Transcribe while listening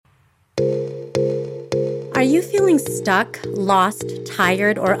Are you feeling stuck, lost,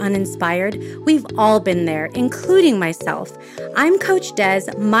 tired, or uninspired? We've all been there, including myself. I'm Coach Des,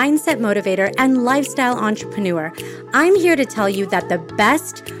 mindset motivator and lifestyle entrepreneur. I'm here to tell you that the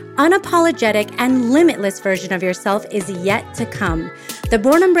best, unapologetic, and limitless version of yourself is yet to come. The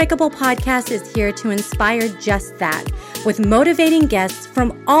Born Unbreakable podcast is here to inspire just that. With motivating guests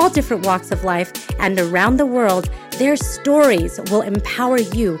from all different walks of life and around the world, their stories will empower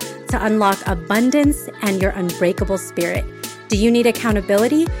you to unlock abundance and your unbreakable spirit. Do you need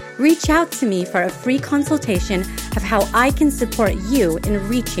accountability? Reach out to me for a free consultation of how I can support you in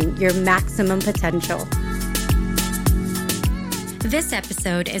reaching your maximum potential. This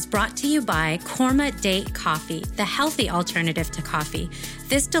episode is brought to you by Korma Date Coffee, the healthy alternative to coffee.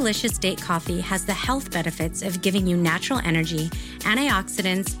 This delicious date coffee has the health benefits of giving you natural energy,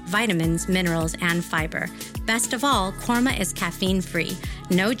 antioxidants, vitamins, minerals, and fiber. Best of all, Korma is caffeine-free,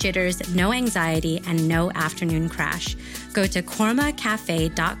 no jitters, no anxiety, and no afternoon crash. Go to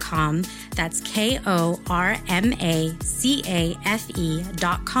kormacafe.com, that's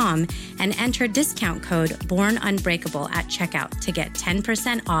KORMACAFE.com, and enter discount code BORNUNBREAKABLE at checkout to get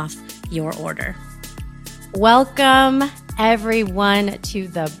 10% off your order. Welcome, everyone, to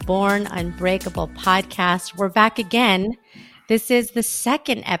the Born Unbreakable podcast. We're back again. This is the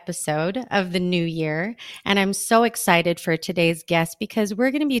second episode of the new year, and I'm so excited for today's guest because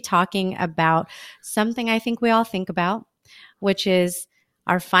we're going to be talking about something I think we all think about, which is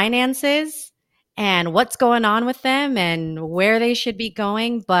our finances and what's going on with them and where they should be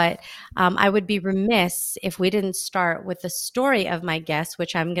going. But I would be remiss if we didn't start with the story of my guest,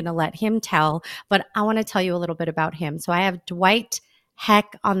 which I'm going to let him tell. But I want to tell you a little bit about him. So I have Dwight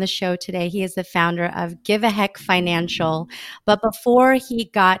Heck on the show today. He is the founder of Give a Heck Financial. But before he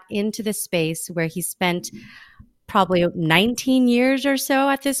got into the space where he spent probably 19 years or so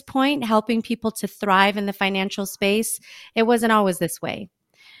at this point, helping people to thrive in the financial space, it wasn't always this way.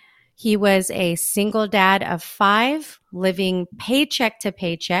 He was a single dad of 5, living paycheck to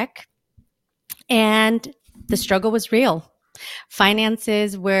paycheck, and the struggle was real.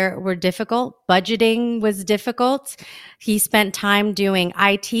 Finances were difficult. Budgeting was difficult. He spent time doing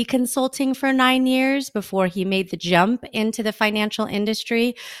IT consulting for 9 years before he made the jump into the financial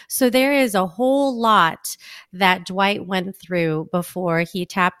industry. So there is a whole lot that Dwight went through before he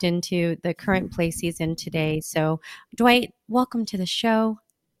tapped into the current place he's in today. So Dwight, welcome to the show.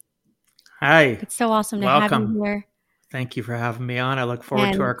 Hi. It's so awesome to have you here. Thank you for having me on. I look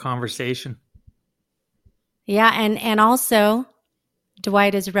forward to our conversation. Yeah, and also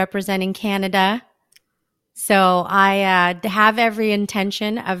Dwight is representing Canada. So I have every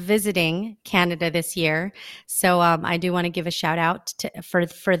intention of visiting Canada this year. So I do want to give a shout out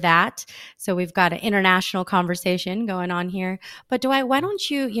for that. So we've got an international conversation going on here. But Dwight, why don't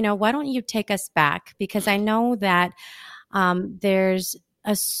you take us back? Because I know that there's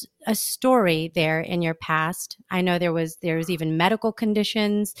a story there in your past. I know there was even medical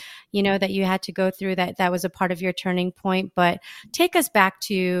conditions, that you had to go through that was a part of your turning point. But take us back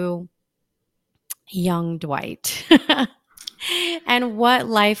to young Dwight and what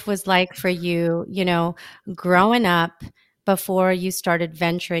life was like for you, growing up before you started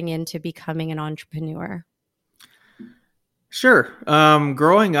venturing into becoming an entrepreneur. Sure.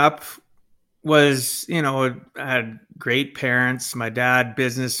 Growing up was, I had great parents. My dad,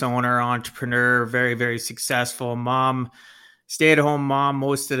 business owner, entrepreneur, very, very successful. Mom, stay-at-home mom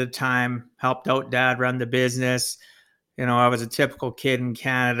most of the time, helped out dad run the business. I was a typical kid in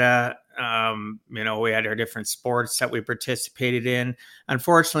Canada. We had our different sports that we participated in.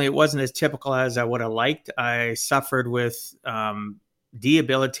 Unfortunately, it wasn't as typical as I would have liked. I suffered with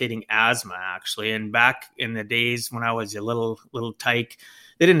debilitating asthma, actually. And back in the days when I was a little tyke,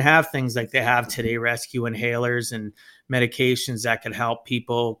 they didn't have things like they have today, rescue inhalers and medications that could help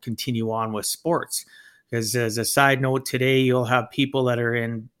people continue on with sports. Because as a side note, today you'll have people that are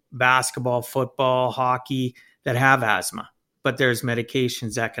in basketball, football, hockey that have asthma, but there's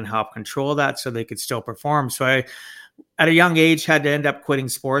medications that can help control that so they could still perform. So I, at a young age, had to end up quitting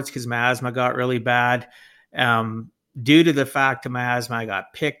sports because my asthma got really bad. Due to the fact of my asthma, I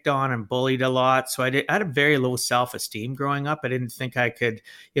got picked on and bullied a lot. So I had a very low self-esteem growing up. I didn't think I could,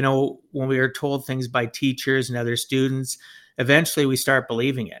 when we were told things by teachers and other students, eventually we start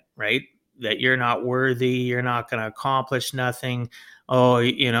believing it, right? That you're not worthy, you're not going to accomplish nothing. Oh,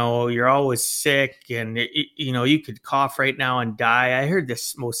 you're always sick and, you could cough right now and die. I heard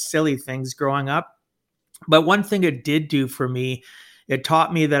this most silly things growing up. But one thing it did do for me, it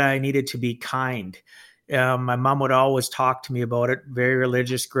taught me that I needed to be kind. My mom would always talk to me about it. Very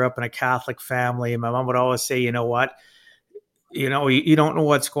religious, grew up in a Catholic family. And my mom would always say, you know what? you don't know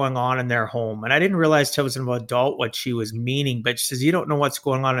what's going on in their home. And I didn't realize till I was an adult what she was meaning, but she says, you don't know what's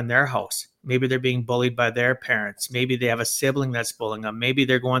going on in their house. Maybe they're being bullied by their parents. Maybe they have a sibling that's bullying them. Maybe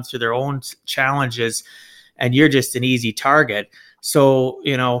they're going through their own challenges and you're just an easy target. So,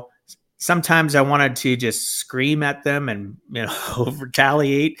 sometimes I wanted to just scream at them and,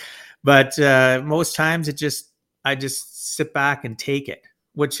 retaliate. But most times I just sit back and take it,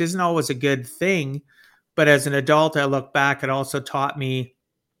 which isn't always a good thing. But as an adult, I look back, it also taught me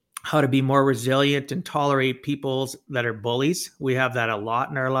how to be more resilient and tolerate people that are bullies. We have that a lot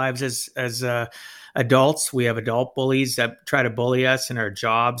in our lives as adults. We have adult bullies that try to bully us in our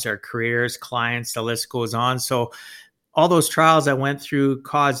jobs, our careers, clients, the list goes on. So all those trials I went through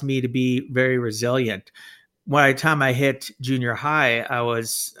caused me to be very resilient. By the time I hit junior high, I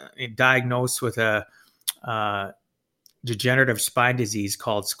was diagnosed with a degenerative spine disease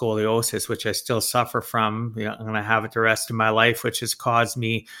called scoliosis, which I still suffer from. I'm going to have it the rest of my life, which has caused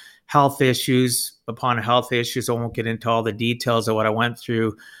me health issues upon health issues. I won't get into all the details of what I went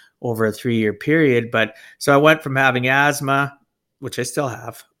through over a 3-year period. But so I went from having asthma, which I still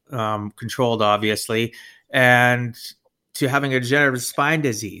have, controlled obviously, and to having a degenerative spine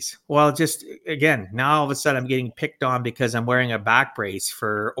disease. Well, just again, now all of a sudden I'm getting picked on because I'm wearing a back brace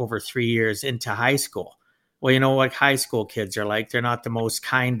for over 3 years into high school. Well, you know what high school kids are like. They're not the most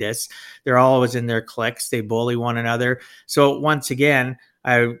kindest. They're always in their cliques. They bully one another. So once again,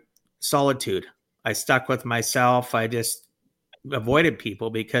 solitude. I stuck with myself. I just avoided people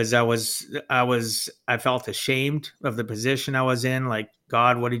because I felt ashamed of the position I was in. Like,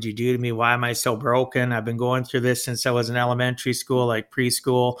 God, what did you do to me? Why am I so broken? I've been going through this since I was in elementary school, like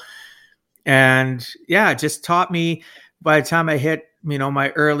preschool. And yeah, it just taught me by the time I hit, my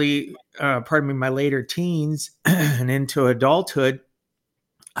my later teens and into adulthood,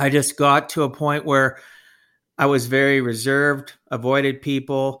 I just got to a point where I was very reserved, avoided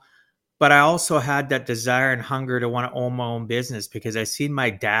people, but I also had that desire and hunger to want to own my own business because I seen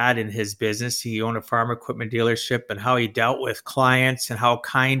my dad in his business. He owned a farm equipment dealership and how he dealt with clients and how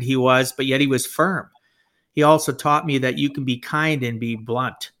kind he was, but yet he was firm. He also taught me that you can be kind and be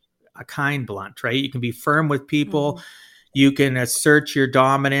blunt, a kind blunt, right? You can be firm with people. Mm-hmm. You can assert your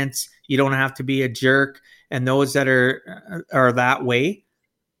dominance. You don't have to be a jerk. And those that are that way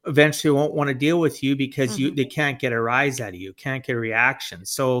eventually won't want to deal with you because they can't get a rise out of you, can't get a reaction.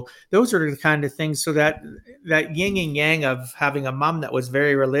 So those are the kind of things. So that yin and yang of having a mom that was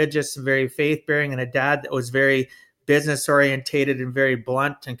very religious and very faith-bearing and a dad that was very business-orientated and very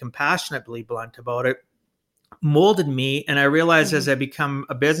blunt and compassionately blunt about it molded me. And I realized as I become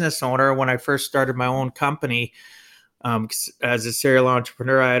a business owner, when I first started my own company, as a serial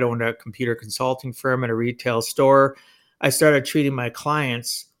entrepreneur, I had owned a computer consulting firm and a retail store. I started treating my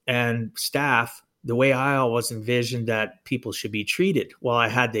clients and staff the way I always envisioned that people should be treated. Well, I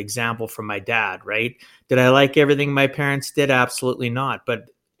had the example from my dad, right? Did I like everything my parents did? Absolutely not.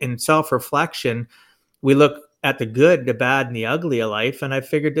 But in self-reflection, we look at the good, the bad, and the ugly of life. And I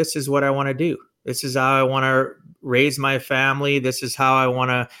figured this is what I want to do. This is how I want to raise my family. This is how I want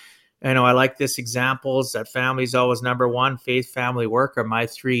to, I like this examples that family is always number one. Faith, family, work are my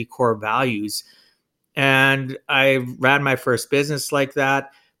 3 core values. And I ran my first business like that.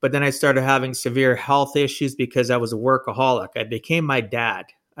 But then I started having severe health issues because I was a workaholic. I became my dad.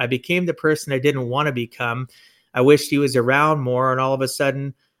 I became the person I didn't want to become. I wished he was around more. And all of a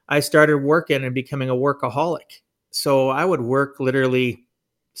sudden, I started working and becoming a workaholic. So I would work literally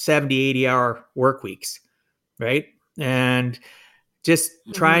 70, 80-hour work weeks, right? And just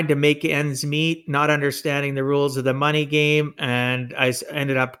trying to make ends meet, not understanding the rules of the money game. And I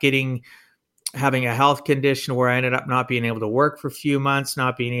ended up having a health condition where I ended up not being able to work for a few months,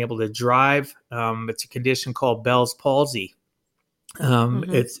 not being able to drive. It's a condition called Bell's palsy.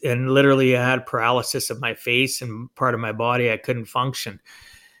 And literally I had paralysis of my face and part of my body. I couldn't function.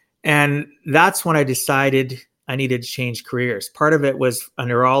 And that's when I decided I needed to change careers. Part of it was a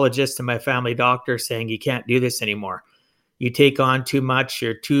neurologist and my family doctor saying, you can't do this anymore. You take on too much,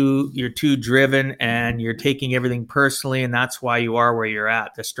 you're too driven, and you're taking everything personally, and that's why you are where you're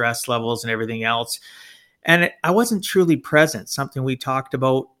at, the stress levels and everything else. And I wasn't truly present, something we talked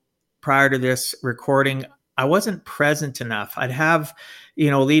about prior to this recording. I wasn't present enough. I'd have,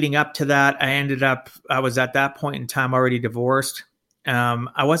 leading up to that, I was at that point in time already divorced.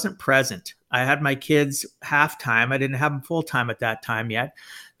 I wasn't present. I had my kids half-time. I didn't have them full-time at that time yet.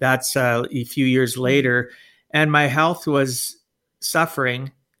 That's a few years later. And my health was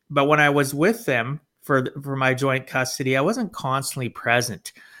suffering. But when I was with them for my joint custody, I wasn't constantly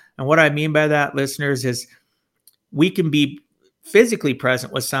present. And what I mean by that, listeners, is we can be physically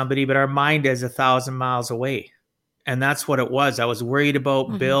present with somebody, but our mind is 1,000 miles away. And that's what it was. I was worried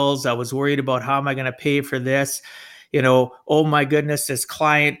about bills. I was worried about how am I going to pay for this? Oh my goodness, this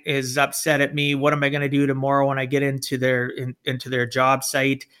client is upset at me. What am I going to do tomorrow when I get into their job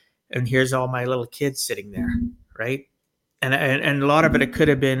site? And here's all my little kids sitting there, right? And a lot of it could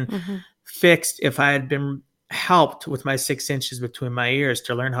have been fixed if I had been helped with my 6 inches between my ears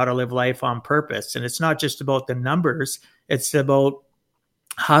to learn how to live life on purpose. And it's not just about the numbers. It's about,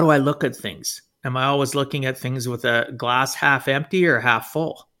 how do I look at things? Am I always looking at things with a glass half empty or half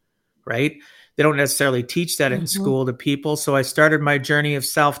full, right? They don't necessarily teach that in school to people. So I started my journey of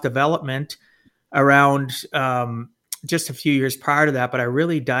self-development around just a few years prior to that, but I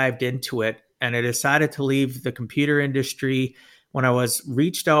really dived into it, and I decided to leave the computer industry when I was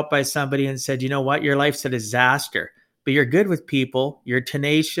reached out by somebody and said, you know what, your life's a disaster, but you're good with people, you're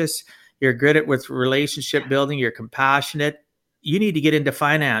tenacious, you're good with relationship building, you're compassionate. You need to get into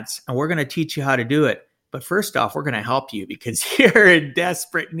finance, and we're going to teach you how to do it. But first off, we're going to help you because you're in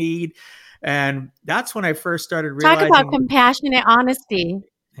desperate need. And that's when I first started realizing. Talk about compassionate honesty.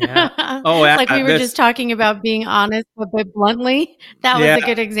 Yeah. Oh, like we were just talking about being honest, but bluntly. That was a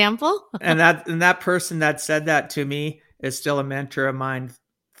good example. and that person that said that to me is still a mentor of mine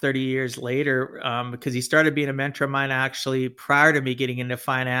 30 years later, because he started being a mentor of mine actually prior to me getting into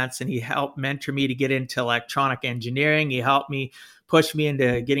finance, and he helped mentor me to get into electronic engineering. He helped me push me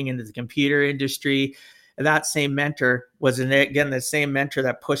into getting into the computer industry. And that same mentor was, again, the same mentor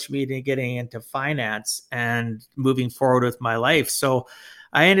that pushed me to getting into finance and moving forward with my life. So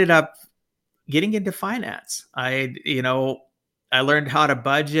I ended up getting into finance. I learned how to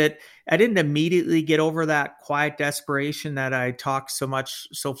budget. I didn't immediately get over that quiet desperation that I talk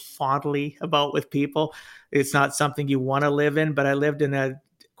so fondly about with people. It's not something you want to live in, but I lived in a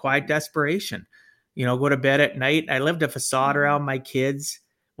quiet desperation. Go to bed at night. I lived a facade around my kids.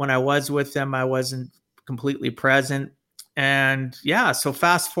 When I was with them, I wasn't completely present. And so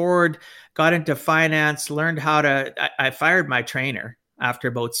fast forward, got into finance, learned how to, I fired my trainer after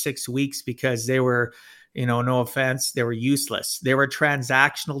about 6 weeks because they were, no offense, they were useless. They were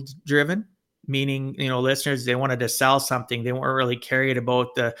transactional driven, meaning, listeners, they wanted to sell something. They weren't really caring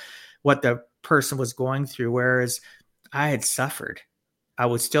about what the person was going through. Whereas I had suffered. I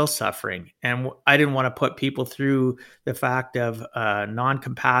was still suffering. And I didn't want to put people through the fact of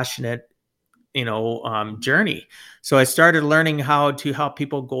non-compassionate, journey. So I started learning how to help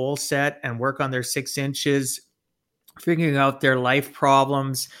people goal set and work on their 6 inches, figuring out their life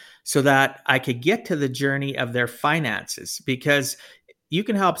problems, so that I could get to the journey of their finances. Because you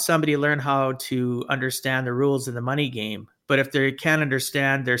can help somebody learn how to understand the rules of the money game, but if they can't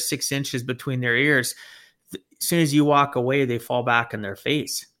understand their 6 inches between their ears, as soon as you walk away, they fall back on their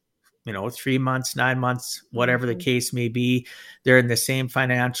face. 3 months, 9 months, whatever the case may be, they're in the same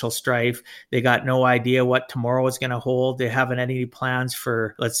financial strife. They got no idea what tomorrow is going to hold. They haven't had any plans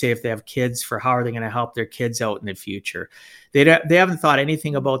for, let's say, if they have kids, for how are they going to help their kids out in the future. They haven't thought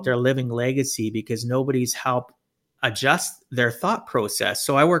anything about their living legacy because nobody's helped adjust their thought process.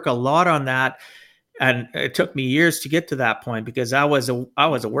 So I work a lot on that. And it took me years to get to that point because I was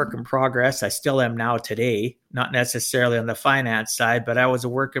a work in progress. I still am now today, not necessarily on the finance side, but I was a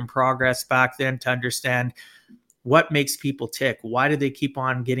work in progress back then to understand what makes people tick. Why do they keep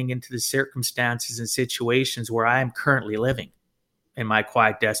on getting into the circumstances and situations where I am currently living in my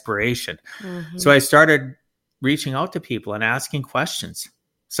quiet desperation? So I started reaching out to people and asking questions.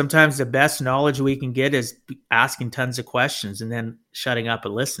 Sometimes the best knowledge we can get is asking tons of questions and then shutting up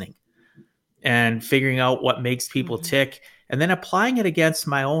and listening. And figuring out what makes people tick and then applying it against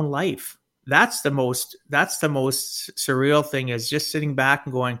my own life. That's the most surreal thing, is just sitting back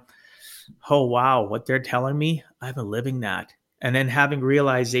and going, oh, wow, what they're telling me, I've been living that. And then having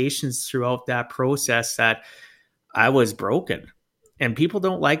realizations throughout that process that I was broken. And people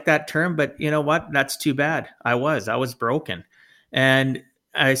don't like that term, but you know what? That's too bad. I was broken. And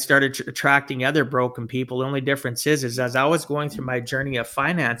I started attracting other broken people. The only difference is as I was going through my journey of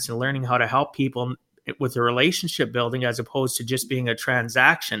finance and learning how to help people with the relationship building, as opposed to just being a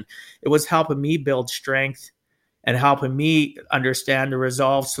transaction, it was helping me build strength and helping me understand the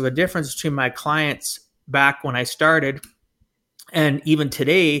resolve. So the difference between my clients back when I started and even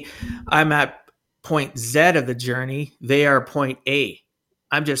today, I'm at point Z of the journey. They are point A.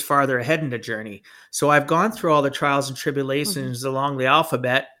 I'm just farther ahead in the journey. So I've gone through all the trials and tribulations along the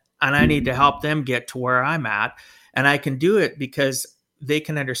alphabet, and I need to help them get to where I'm at. And I can do it because they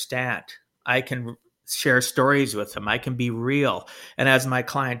can understand. I can share stories with them. I can be real. And as my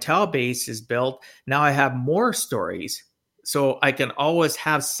clientele base is built, now I have more stories. So I can always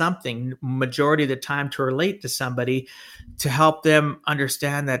have something, majority of the time, to relate to somebody to help them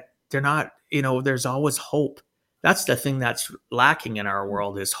understand that they're not, there's always hope. That's the thing that's lacking in our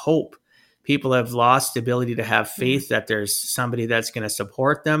world is hope. People have lost the ability to have faith that there's somebody that's going to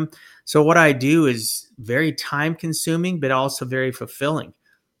support them. So what I do is very time consuming, but also very fulfilling.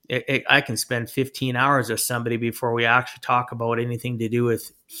 I can spend 15 hours with somebody before we actually talk about anything to do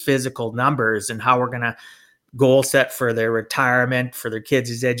with physical numbers and how we're going to goal set for their retirement, for their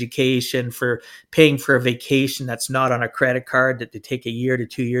kids' education, for paying for a vacation that's not on a credit card that they take a year to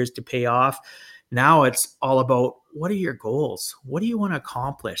 2 years to pay off. Now it's all about, what are your goals? What do you want to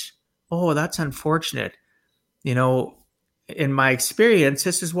accomplish? Oh, that's unfortunate. You know, in my experience,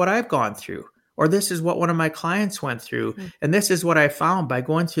 this is what I've gone through, or this is what one of my clients went through. And this is what I found by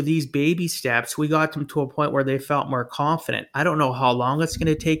going through these baby steps. We got them to a point where they felt more confident. I don't know how long it's going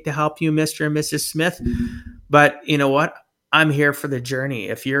to take to help you, Mr. and Mrs. Smith, but you know what? I'm here for the journey.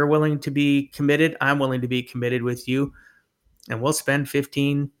 If you're willing to be committed, I'm willing to be committed with you. And we'll spend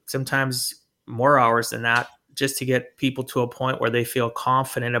 15, sometimes more hours than that, just to get people to a point where they feel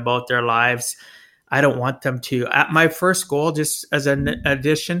confident about their lives. I don't want them to. At my first goal, just as an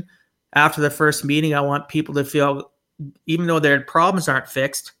addition, after the first meeting, I want people to feel, even though their problems aren't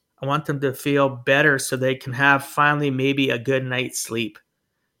fixed, I want them to feel better so they can have finally maybe a good night's sleep,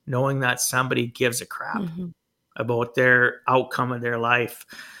 knowing that somebody gives a crap about their outcome of their life.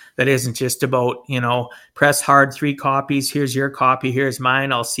 That isn't just about, press hard 3 copies. Here's your copy. Here's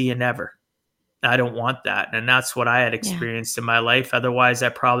mine. I'll see you never. I don't want that. And that's what I had experienced in my life. Otherwise, I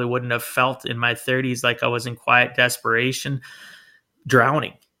probably wouldn't have felt in my 30s like I was in quiet desperation,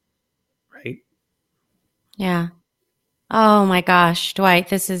 drowning. Right? Yeah. Oh my gosh, Dwight,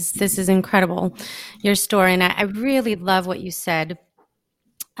 this is incredible, your story. And I really love what you said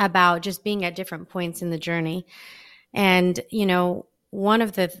about just being at different points in the journey. And, one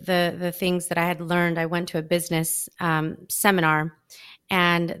of the things that I had learned, I went to a business seminar,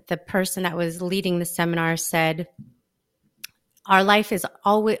 and the person that was leading the seminar said, our life is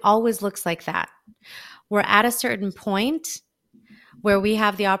always looks like that. We're at a certain point where we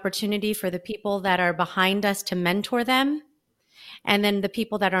have the opportunity for the people that are behind us to mentor them. And then the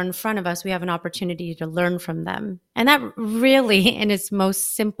people that are in front of us, we have an opportunity to learn from them. And that really, in its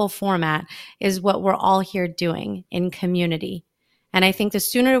most simple format, is what we're all here doing in community. And I think the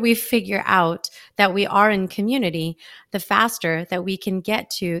sooner we figure out that we are in community, the faster that we can get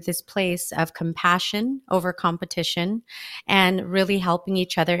to this place of compassion over competition and really helping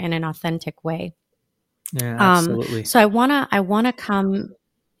each other in an authentic way. Yeah, absolutely. So I want to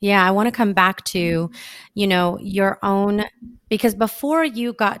come back to, your own, because before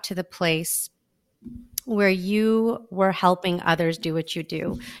you got to the place where you were helping others do what you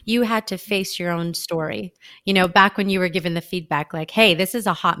do, you had to face your own story. Back when you were given the feedback, like, hey, this is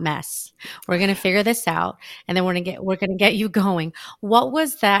a hot mess. We're going to figure this out. And then we're going to get you going. What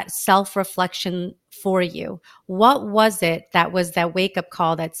was that self-reflection for you? What was it that was that wake-up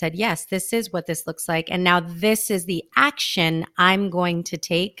call that said, yes, this is what this looks like. And now this is the action I'm going to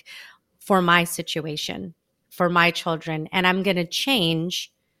take for my situation, for my children. And I'm going to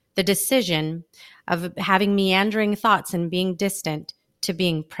change the decision of having meandering thoughts and being distant to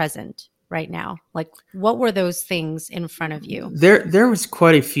being present right now. Like, what were those things in front of you? There was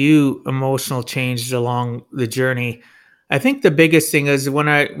quite a few emotional changes along the journey. I think the biggest thing is when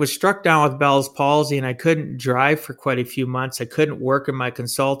I was struck down with Bell's palsy and I couldn't drive for quite a few months. I couldn't work in my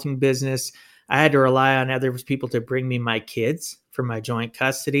consulting business. I had to rely on other people to bring me my kids for my joint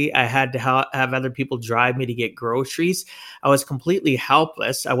custody. I had to have other people drive me to get groceries. I was completely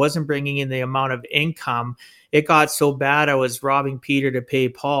helpless. I wasn't bringing in the amount of income. It got so bad I was robbing Peter to pay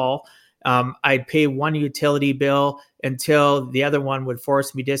Paul. I'd pay one utility bill until the other one would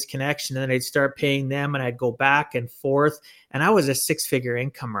force me disconnection, and then I'd start paying them, and I'd go back and forth. And I was a 6-figure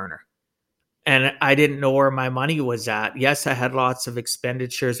income earner, and I didn't know where my money was at. Yes, I had lots of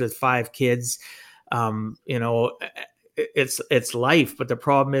expenditures with 5 kids. It's life, but the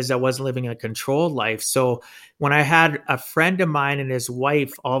problem is I wasn't living a controlled life. So when I had a friend of mine and his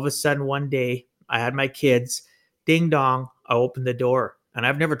wife, all of a sudden one day I had my kids, ding dong, I opened the door. And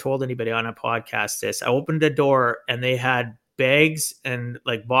I've never told anybody on a podcast this. I opened the door and they had bags and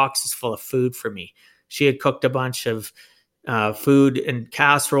like boxes full of food for me. She had cooked a bunch of food and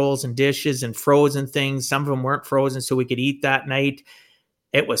casseroles and dishes and frozen things. Some of them weren't frozen, so we could eat that night.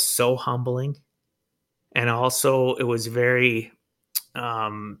 It was so humbling. And also it was very, I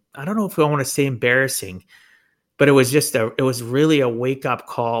don't know if I want to say embarrassing, but it was really a wake up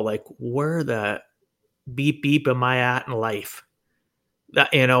call. Like, where the beep am I at in life?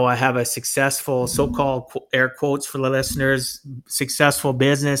 I have a successful, so-called air quotes for the listeners, successful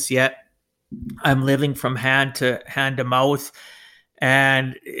business, yet I'm living from hand to mouth.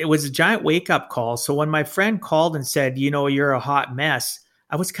 And it was a giant wake up call. So when my friend called and said, you're a hot mess,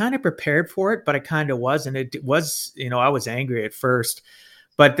 I was kind of prepared for it, but I kind of wasn't. It was, I was angry at first,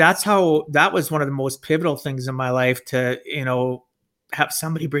 but that was one of the most pivotal things in my life to, have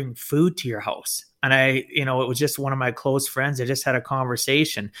somebody bring food to your house. And it was just one of my close friends. I just had a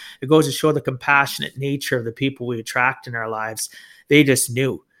conversation. It goes to show the compassionate nature of the people we attract in our lives. They just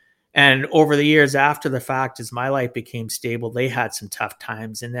knew. And over the years after the fact, as my life became stable, they had some tough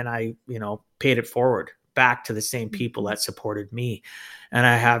times. And then I, paid it forward back to the same people that supported me. And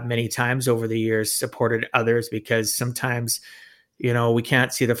I have many times over the years supported others, because sometimes, we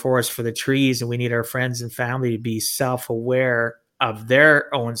can't see the forest for the trees, and we need our friends and family to be self-aware of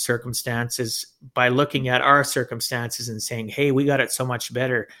their own circumstances by looking at our circumstances and saying, hey, we got it so much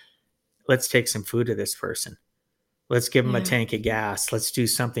better. Let's take some food to this person. Let's give them a tank of gas. Let's do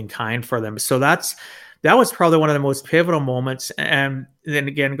something kind for them. So that was probably one of the most pivotal moments. And then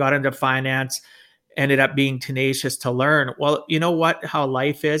again, got into finance, ended up being tenacious to learn. Well, you know what, how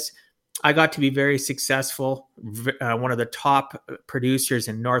life is. I got to be very successful, one of the top producers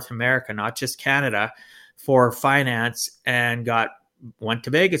in North America, not just Canada, for finance, and went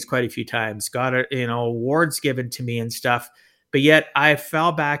to Vegas quite a few times, got awards given to me and stuff. But yet I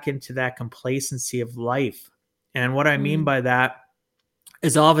fell back into that complacency of life. And what I mean by that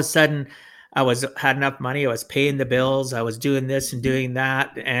is all of a sudden I had enough money. I was paying the bills. I was doing this and doing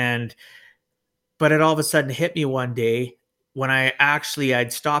that. But it all of a sudden hit me one day when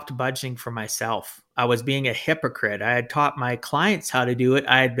I'd stopped budgeting for myself. I was being a hypocrite. I had taught my clients how to do it.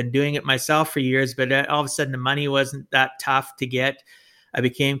 I had been doing it myself for years, but all of a sudden the money wasn't that tough to get. I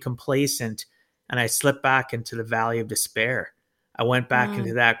became complacent, and I slipped back into the valley of despair. I went back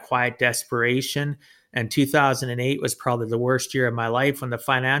into that quiet desperation. And 2008 was probably the worst year of my life, when the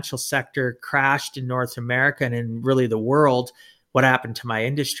financial sector crashed in North America and in really the world. What happened to my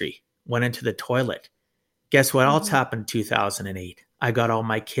industry? Went into the toilet. Guess what else happened in 2008? I got all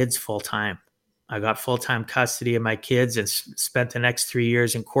my kids full-time. I got full-time custody of my kids and spent the next 3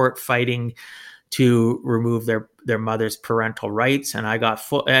 years in court fighting to remove their mother's parental rights. And I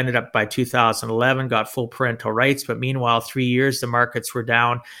ended up by 2011, got full parental rights. But meanwhile, 3 years, the markets were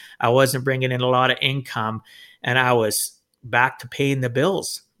down. I wasn't bringing in a lot of income, and I was back to paying the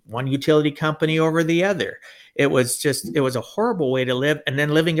bills, one utility company over the other. It was a horrible way to live. And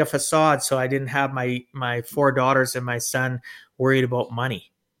then living a facade. So I didn't have my 4 daughters and my son worried about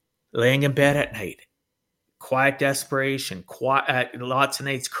money, laying in bed at night, quiet desperation, lots of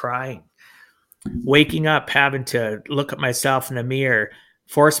nights crying, waking up, having to look at myself in the mirror,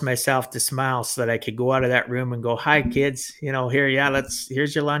 force myself to smile so that I could go out of that room and go, hi kids,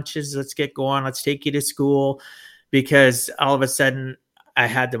 here's your lunches. Let's get going. Let's take you to school. Because all of a sudden I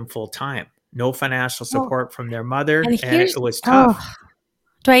had them full time. No financial support from their mother, and it was tough.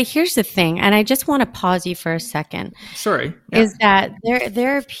 Dwight, here's the thing, and I just want to pause you for a second. Sorry. Is that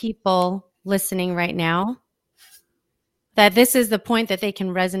there are people listening right now that this is the point that they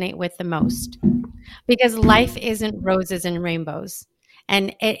can resonate with the most, because life isn't roses and rainbows.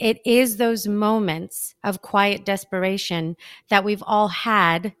 And it is those moments of quiet desperation that we've all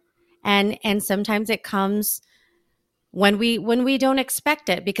had. And sometimes it comes when we don't expect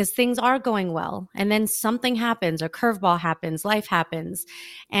it, because things are going well, and then something happens, a curveball happens, life happens,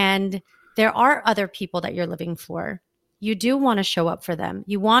 and there are other people that you're living for. You do want to show up for them.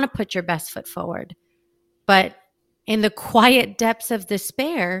 You want to put your best foot forward. But in the quiet depths of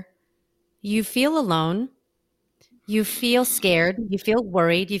despair, you feel alone. You feel scared. You feel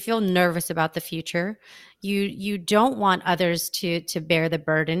worried. You feel nervous about the future. You don't want others to bear the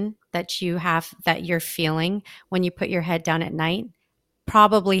burden that you're feeling when you put your head down at night,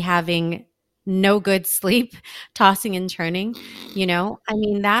 probably having no good sleep, tossing and turning.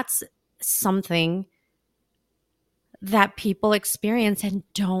 That's something that people experience and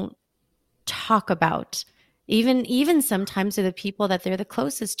don't talk about, even sometimes to the people that they're the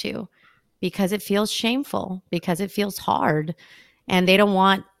closest to, because it feels shameful, because it feels hard, and they don't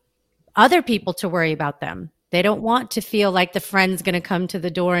want other people to worry about them. They don't want to feel like the friend's going to come to the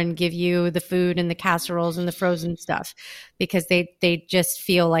door and give you the food and the casseroles and the frozen stuff, because they just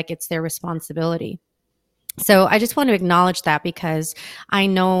feel like it's their responsibility. So I just want to acknowledge that, because I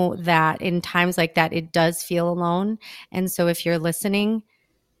know that in times like that, it does feel alone. And so if you're listening,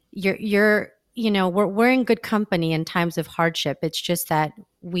 we're in good company in times of hardship. It's just that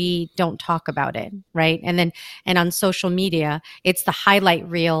we don't talk about it, right? And on social media, it's the highlight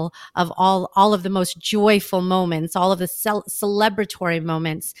reel of all of the most joyful moments, all of the celebratory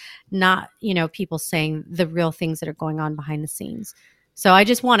moments, not, people saying the real things that are going on behind the scenes. So I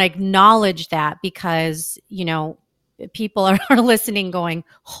just want to acknowledge that, because, people are listening going,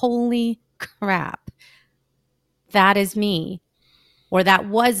 holy crap, that is me, or that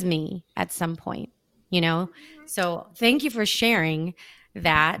was me at some point, So thank you for sharing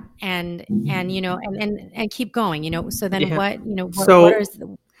that, and keep going, so then Yeah.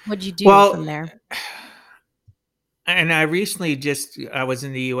 what'd you do Well, from there? and I was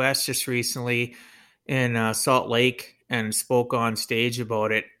in the US just recently in Salt Lake and spoke on stage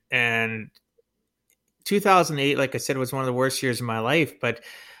about it. And 2008, like I said, was one of the worst years of my life, but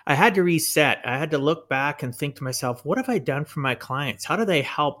I had to reset. I had to look back and think to myself, what have I done for my clients? How did I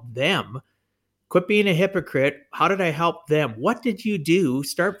help them? Quit being a hypocrite. How did I help them? What did you do?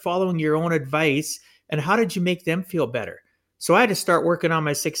 Start following your own advice. And how did you make them feel better? So I had to start working on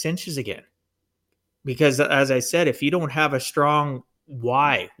my 6 inches again. Because as I said, if you don't have a strong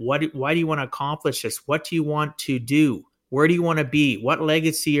why do you want to accomplish this? What do you want to do? Where do you want to be? What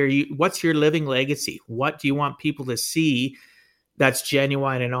legacy what's your living legacy? What do you want people to see that's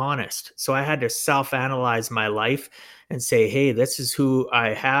genuine and honest? So I had to self-analyze my life and say, hey, this is who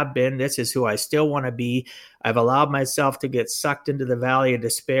I have been. This is who I still want to be. I've allowed myself to get sucked into the valley of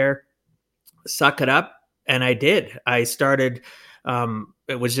despair. Suck it up. And I did. I started,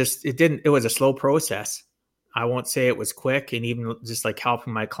 it was a slow process. I won't say it was quick. And even just like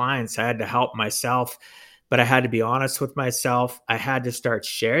helping my clients, I had to help myself, but I had to be honest with myself. I had to start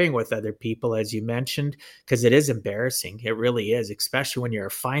sharing with other people, as you mentioned, because it is embarrassing. It really is, especially when you're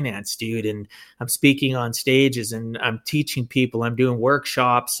a finance dude and I'm speaking on stages and I'm teaching people, I'm doing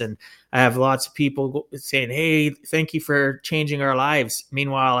workshops, and I have lots of people saying, hey, thank you for changing our lives.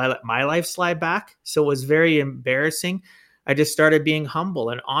 Meanwhile, I let my life slide back. So it was very embarrassing. I just started being humble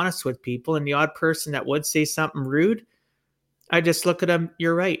and honest with people. And the odd person that would say something rude, I just look at them,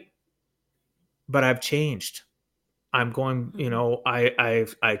 you're right. But I've changed. I'm going,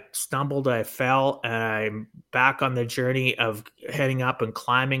 I stumbled, I fell, and I'm back on the journey of heading up and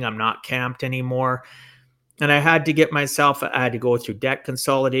climbing. I'm not camped anymore. And I had to I had to go through debt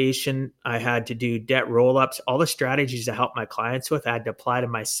consolidation. I had to do debt roll-ups, all the strategies to help my clients with, I had to apply to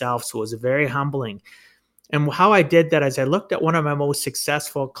myself. So it was very humbling. And how I did that is I looked at one of my most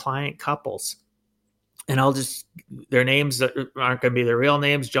successful client couples, and their names aren't going to be their real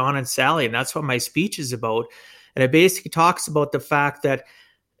names, John and Sally. And that's what my speech is about. And it basically talks about the fact that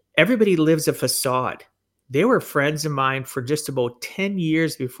everybody lives a facade. They were friends of mine for just about 10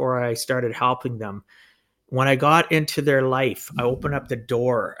 years before I started helping them. When I got into their life, I opened up the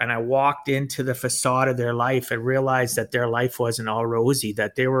door and I walked into the facade of their life and realized that their life wasn't all rosy,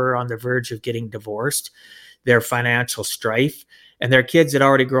 that they were on the verge of getting divorced, their financial strife, and their kids had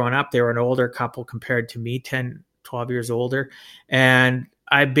already grown up. They were an older couple compared to me, 10, 12 years older. And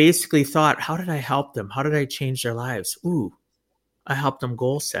I basically thought, how did I help them? How did I change their lives? I helped them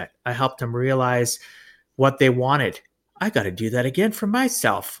goal set. I helped them realize what they wanted. I got to do that again for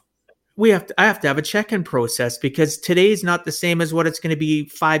myself. I have to have a check-in process, because today's not the same as what it's going to be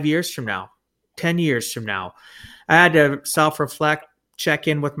 5 years from now, 10 years from now. I had to self-reflect, check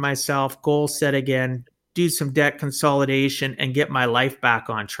in with myself, goal set again, do some debt consolidation, and get my life back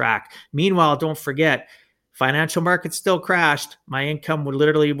on track. Meanwhile, don't forget, financial markets still crashed. My income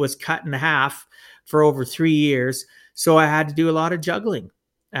was cut in half for over 3 years. So I had to do a lot of juggling.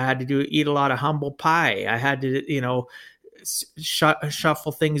 I had to eat a lot of humble pie. I had to,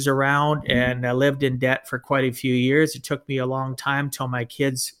 shuffle things around, and I lived in debt for quite a few years. It took me a long time till my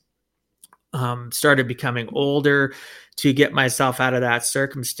kids started becoming older to get myself out of that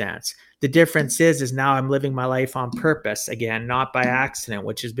circumstance. The difference is now I'm living my life on purpose again, not by accident,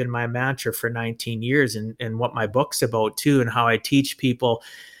 which has been my mantra for 19 years, and what my book's about too, and how I teach people.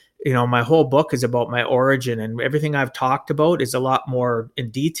 My whole book is about my origin, and everything I've talked about is a lot more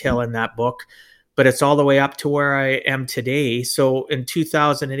in detail in that book, but it's all the way up to where I am today. So in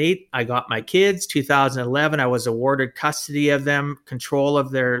 2008, I got my kids. 2011, I was awarded custody of them, control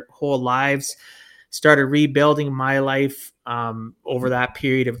of their whole lives, started rebuilding my life over that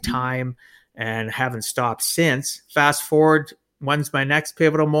period of time, and haven't stopped since. Fast forward, when's my next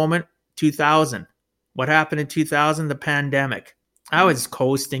pivotal moment? 2000. What happened in 2000? The pandemic. I was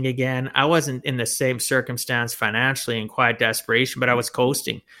coasting again. I wasn't in the same circumstance financially, in quiet desperation, but I was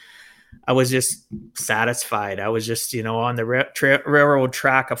coasting. I was just satisfied. I was just, on the railroad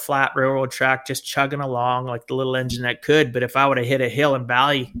track, a flat railroad track, just chugging along like the little engine that could. But if I would have hit a hill and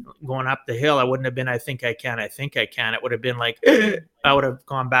valley going up the hill, I wouldn't have been, I think I can. It would have been like, I would have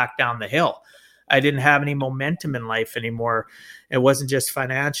gone back down the hill. I didn't have any momentum in life anymore. It wasn't just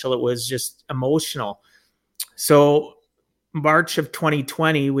financial. It was just emotional. So March of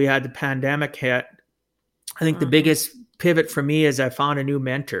 2020, we had the pandemic hit. I think the biggest pivot for me is I found a new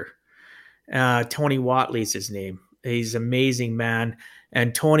mentor. Tony Watley's his name. He's an amazing man.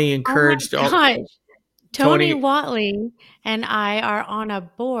 And Tony Oh my encouraged gosh. Tony Tony. Watley and I are on a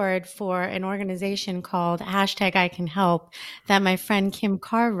board for an organization called hashtag I Can Help that my friend Kim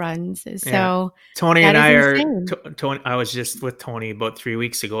Carr runs. Yeah, So Tony that and is I are insane. Tony. I was just with Tony about 3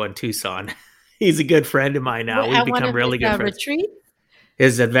 weeks ago in Tucson. He's a good friend of mine now. We've At one become of his really good friends. retreats?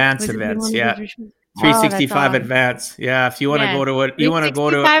 His advance Was it events, one of yeah. his retreats? Oh, that's 365 awesome. advance. Yeah, if you want to Yes. go to what you want to go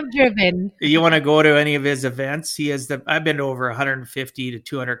to 365 driven. you want to go to any of his events, I've been to over 150 to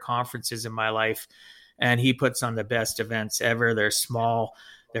 200 conferences in my life, and he puts on the best events ever. They're small,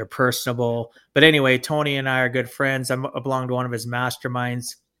 they're personable. But anyway, Tony and I are good friends. I belong to one of his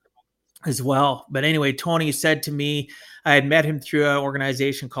masterminds as well. But anyway, Tony said to me, I had met him through an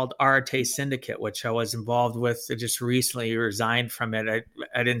organization called Arete Syndicate, which I was involved with. I just recently resigned from it.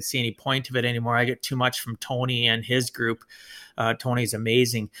 I didn't see any point of it anymore. I get too much from Tony and his group. Tony's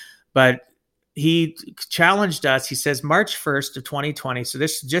amazing. But he challenged us. He says, March 1st of 2020. So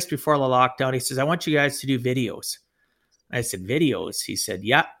this is just before the lockdown. He says, I want you guys to do videos. I said, videos? He said,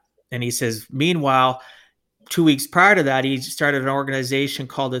 yeah. And he says, meanwhile, 2 weeks prior to that, he started an organization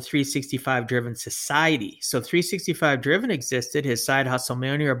called the 365 Driven Society. So 365 Driven existed. His Side Hustle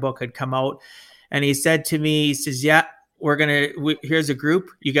Millionaire book had come out. And he said to me, he says, yeah, here's a group.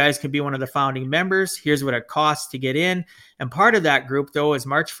 You guys can be one of the founding members. Here's what it costs to get in. And part of that group, though, is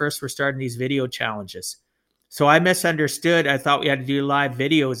March 1st, we're starting these video challenges. So I misunderstood. I thought we had to do live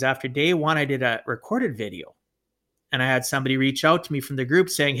videos. After day one, I did a recorded video. And I had somebody reach out to me from the group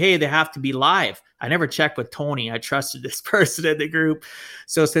saying, hey, they have to be live. I never checked with Tony. I trusted this person in the group.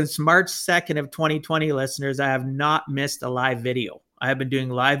 So since March 2nd of 2020, listeners, I have not missed a live video. I have been doing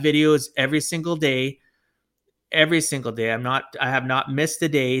live videos every single day. Every single day. I have not missed a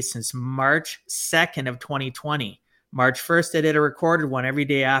day since March 2nd of 2020. March 1st, I did a recorded one. Every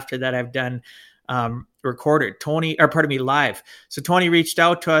day after that, I've done live. So Tony reached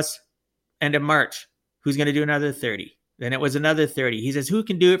out to us end of March. Who's going to do another 30? Then it was another 30. He says, who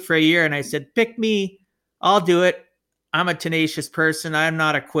can do it for a year? And I said, pick me. I'll do it. I'm a tenacious person. I'm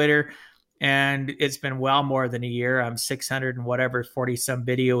not a quitter. And it's been well more than a year. I'm 600 and whatever, 40 some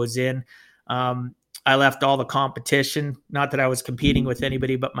videos in. I left all the competition. Not that I was competing with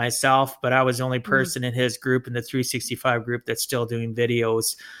anybody but myself, but I was the only person in his group, in the 365 group, that's still doing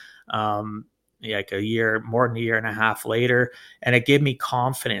videos. Like more than a year and a half later. And it gave me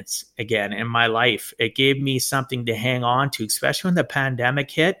confidence again in my life. It gave me something to hang on to, especially when the pandemic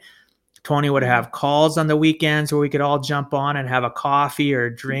hit. Tony would have calls on the weekends where we could all jump on and have a coffee or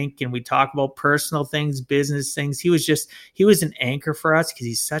a drink, and we talk about personal things, business things. He was an anchor for us because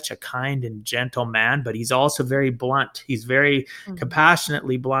he's such a kind and gentle man, but he's also very blunt. He's very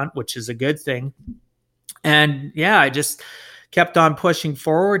compassionately blunt, which is a good thing. And yeah, I just kept on pushing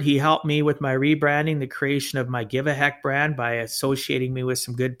forward. He helped me with my rebranding, the creation of my Give a Heck brand by associating me with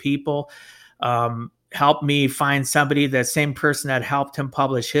some good people. Helped me find somebody, the same person that helped him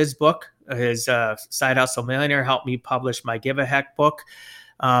publish his book, his Side Hustle Millionaire, helped me publish my Give a Heck book.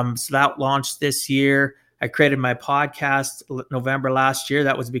 So that launched this year. I created my podcast November last year.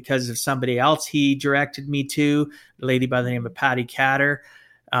 That was because of somebody else he directed me to, a lady by the name of Patty Catter.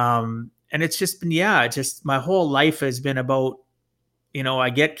 And it's just been, my whole life has been about, I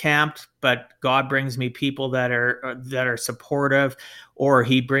get camped, but God brings me people that are supportive, or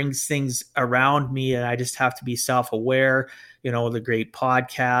he brings things around me, and I just have to be self-aware. The great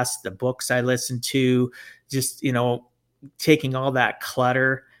podcasts, the books I listen to, just, taking all that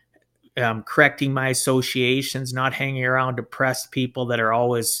clutter, correcting my associations, not hanging around depressed people that are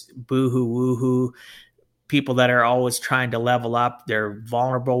always boo-hoo, woo-hoo, people that are always trying to level up. They're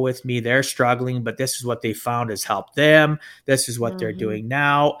vulnerable with me. They're struggling, but this is what they found has helped them. This is what they're doing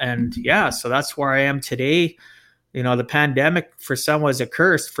now. And so that's where I am today. The pandemic for some was a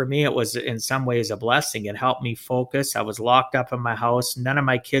curse. For me, it was in some ways a blessing. It helped me focus. I was locked up in my house. None of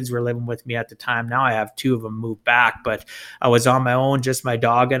my kids were living with me at the time. Now I have 2 of them moved back, but I was on my own, just my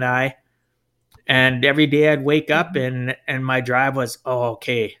dog and I. And every day I'd wake up and my drive was,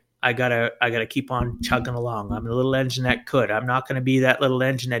 okay, I gotta keep on chugging along. I'm a little engine that could. I'm not going to be that little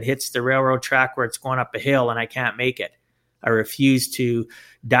engine that hits the railroad track where it's going up a hill and I can't make it. I refuse to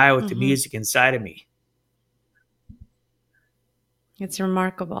die with the music inside of me. It's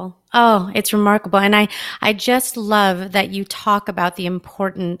remarkable. Oh, it's remarkable. And I just love that you talk about the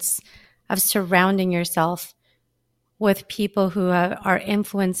importance of surrounding yourself with people who are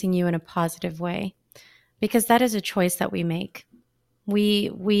influencing you in a positive way, because that is a choice that we make.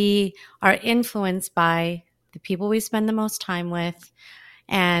 We are influenced by the people we spend the most time with,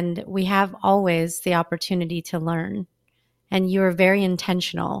 and we have always the opportunity to learn. And you're very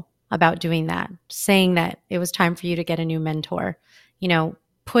intentional about doing that, saying that it was time for you to get a new mentor,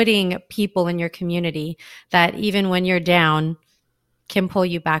 putting people in your community that even when you're down can pull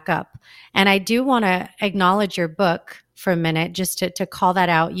you back up. And I do want to acknowledge your book for a minute, just to call that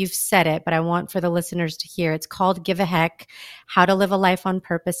out. You've said it, but I want for the listeners to hear. It's called Give a Heck, How to Live a Life on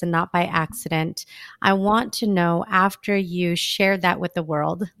Purpose and Not by Accident. I want to know, after you shared that with the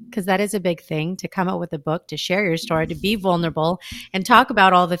world, because that is a big thing, to come out with a book, to share your story, to be vulnerable and talk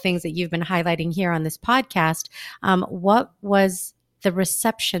about all the things that you've been highlighting here on this podcast. What was the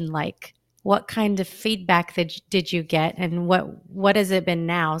reception like? What kind of feedback did you get, and what has it been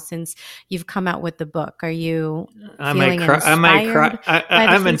now since you've come out with the book? Are you feeling inspired? I might cry.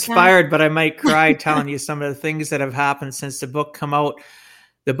 I'm inspired, but I might cry telling you some of the things that have happened since the book come out.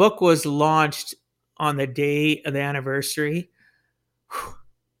 The book was launched on the day of the anniversary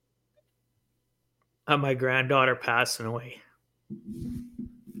of my granddaughter passing away.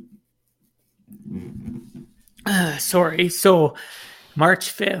 Sorry. So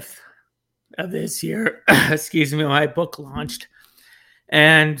March 5th. Of this year, my book launched.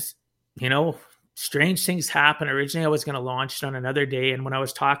 And, strange things happen. Originally, I was going to launch it on another day. And when I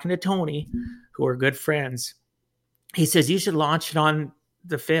was talking to Tony, who are good friends, he says, you should launch it on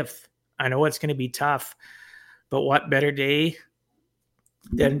the 5th. I know it's going to be tough, but what better day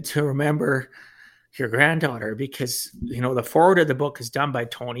than to remember your granddaughter? Because, the foreword of the book is done by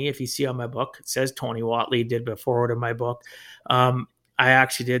Tony. If you see on my book, it says Tony Whatley did the foreword of my book. I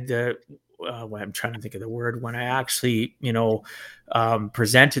actually did I'm trying to think of the word, when I actually,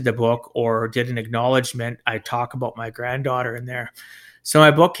 presented the book or did an acknowledgement, I talk about my granddaughter in there. So my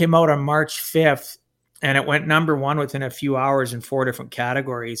book came out on March 5th, and it went number one within a few hours in 4 different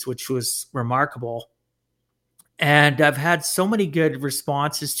categories, which was remarkable. And I've had so many good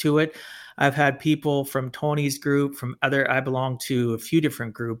responses to it. I've had people from Tony's group, I belong to a few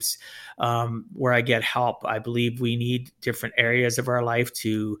different groups where I get help. I believe we need different areas of our life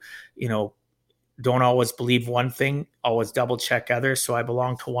to, don't always believe one thing, always double check others. So I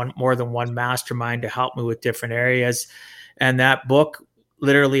belong to more than one mastermind to help me with different areas. And that book,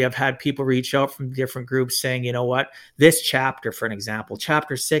 literally, I've had people reach out from different groups saying, you know what, this chapter, for an example,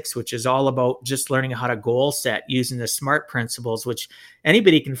 chapter 6, which is all about just learning how to goal set using the SMART principles, which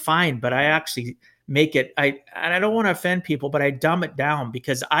anybody can find, but I actually make it, and I don't want to offend people, but I dumb it down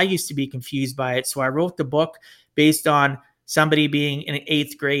because I used to be confused by it. So I wrote the book based on somebody being in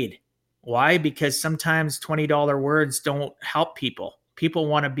 8th grade. Why? Because sometimes $20 words don't help people. People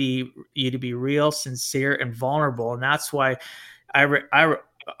want you to be real, sincere, and vulnerable. And that's why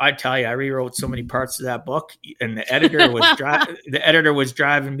I tell you, I rewrote so many parts of that book, and the editor was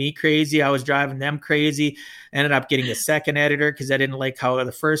driving me crazy. I was driving them crazy. Ended up getting a second editor because I didn't like how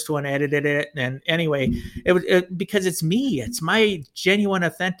the first one edited it. And anyway, because it's me, it's my genuine,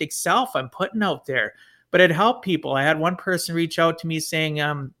 authentic self I'm putting out there. But it helped people. I had one person reach out to me saying,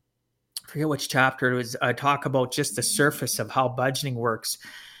 I forget which chapter it was. I talk about just the surface of how budgeting works.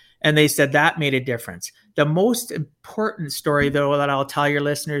 And they said that made a difference. The most important story, though, that I'll tell your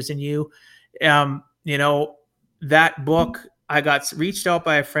listeners and you, that book, I got reached out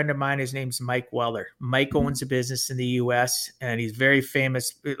by a friend of mine. His name's Mike Weller. Mike owns a business in the U.S., and he's very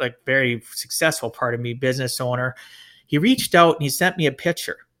famous, like very successful, pardon me, business owner. He reached out and he sent me a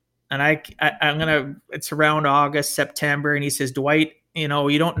picture. And it's around August, September. And he says, Dwight, you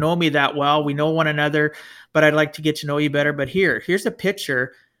don't know me that well. We know one another, but I'd like to get to know you better. But here's a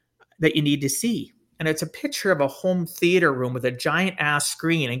picture that you need to see. And it's a picture of a home theater room with a giant ass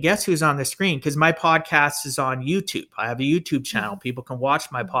screen. And guess who's on the screen? Because my podcast is on YouTube. I have a YouTube channel. People can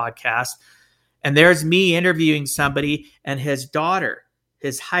watch my podcast. And there's me interviewing somebody, and his daughter,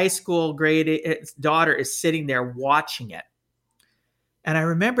 his high school grade daughter, is sitting there watching it. And I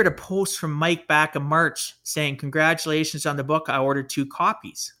remembered a post from Mike back in March saying, congratulations on the book. I ordered 2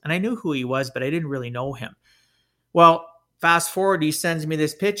 copies. And I knew who he was, but I didn't really know him. Well, fast forward, he sends me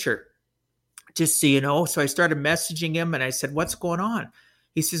this picture, just so you know. So I started messaging him and I said, what's going on?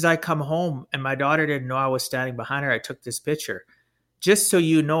 He says, I come home and my daughter didn't know I was standing behind her. I took this picture. Just so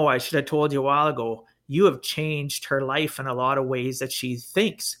you know, I should have told you a while ago, you have changed her life in a lot of ways that she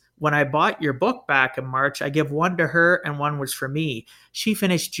thinks. When I bought your book back in March, I give one to her and one was for me. She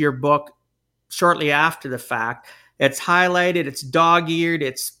finished your book shortly after the fact. It's highlighted, it's dog-eared,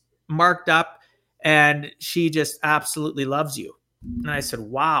 it's marked up, and she just absolutely loves you. And I said,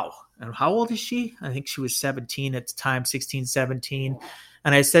 wow. And how old is she? I think she was 17 at the time, 16, 17.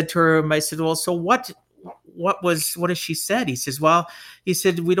 And I said to her, I said, well, so what has she said? He says,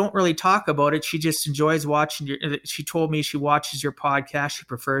 we don't really talk about it. She just enjoys watching she told me she watches your podcast. She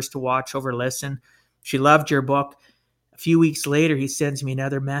prefers to watch over listen. She loved your book. few weeks later, he sends me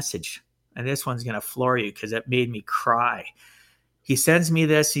another message. And this one's going to floor you because it made me cry. He sends me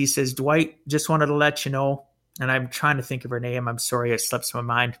this. He says, Dwight, just wanted to let you know, and I'm trying to think of her name. I'm sorry, it slips my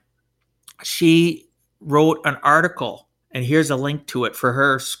mind. She wrote an article, and here's a link to it, for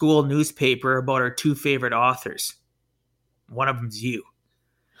her school newspaper about her 2 favorite authors. One of them's you.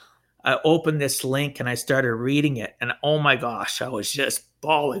 I opened this link and I started reading it, and oh my gosh, I was just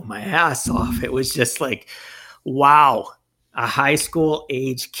bawling my ass off. It was just like, wow, a high school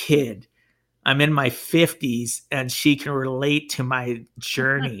age kid. I'm in my 50s and she can relate to my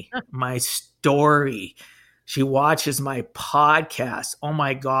journey, my story. She watches my podcast. Oh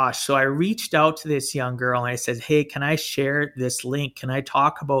my gosh. So I reached out to this young girl and I said, hey, can I share this link? Can I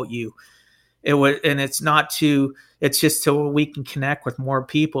talk about you? It's just so we can connect with more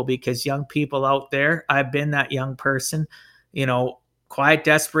people, because young people out there, I've been that young person, quiet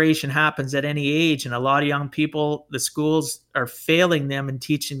desperation happens at any age. And a lot of young people, the schools are failing them and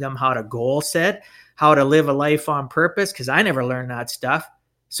teaching them how to goal set, how to live a life on purpose, because I never learned that stuff.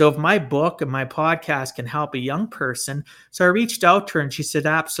 So if my book and my podcast can help a young person. So I reached out to her and she said,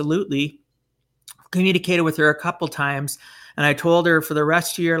 absolutely. Communicated with her a couple times. And I told her, for the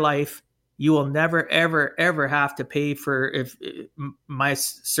rest of your life, you will never, ever, ever have to pay for my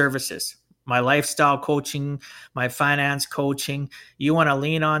services. My lifestyle coaching, my finance coaching. You want to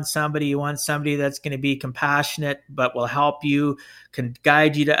lean on somebody, you want somebody that's going to be compassionate, but will help you, can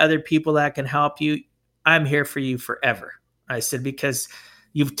guide you to other people that can help you. I'm here for you forever. I said, because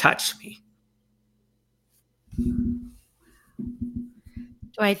you've touched me.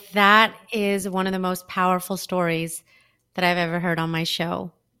 Dwight, that is one of the most powerful stories that I've ever heard on my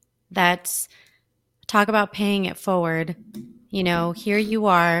show. That's, talk about paying it forward. Here you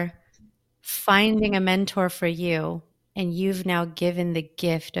are, finding a mentor for you, and you've now given the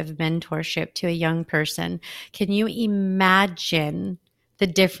gift of mentorship to a young person. Can you imagine the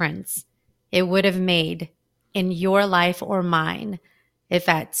difference it would have made in your life or mine if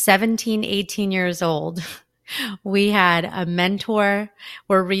at 17, 18 years old, we had a mentor,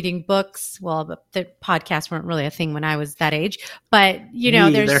 we're reading books. Well, the podcasts weren't really a thing when I was that age, but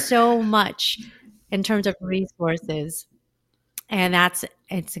there's so much in terms of resources. And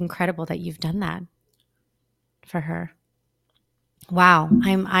it's incredible that you've done that for her. Wow.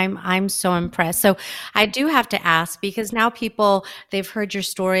 I'm so impressed. So I do have to ask, because now people, they've heard your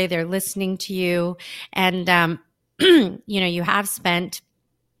story, they're listening to you, and you have spent,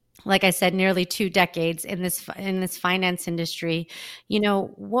 like I said, nearly 2 decades in this finance industry.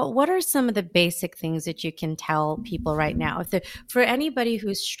 What are some of the basic things that you can tell people right now? For anybody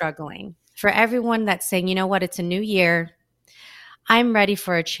who's struggling, for everyone that's saying, you know what, it's a new year, I'm ready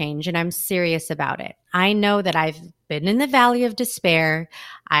for a change and I'm serious about it. I know that I've been in the valley of despair.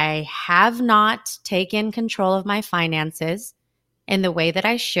 I have not taken control of my finances in the way that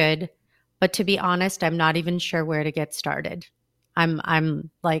I should, but to be honest, I'm not even sure where to get started. I'm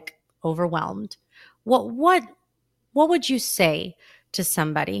like overwhelmed. What would you say to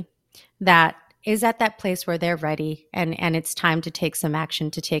somebody that is at that place where they're ready and it's time to take some action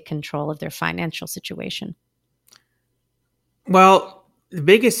to take control of their financial situation? Well, the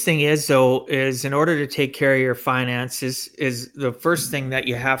biggest thing is in order to take care of your finances, is the first thing that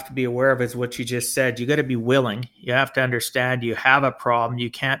you have to be aware of is what you just said. You got to be willing. You have to understand you have a problem.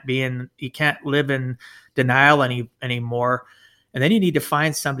 You can't live in denial anymore. And then you need to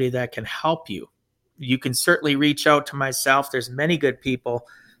find somebody that can help you. You can certainly reach out to myself. There's many good people,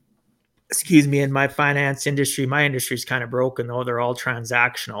 in my finance industry. My industry is kind of broken, though. They're all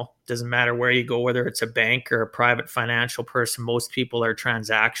transactional. Doesn't matter where you go, whether it's a bank or a private financial person, most people are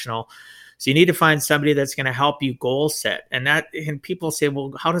transactional. So you need to find somebody that's going to help you goal set. And people say,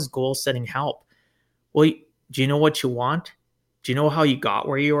 well, how does goal setting help? Well, do you know what you want? Do you know how you got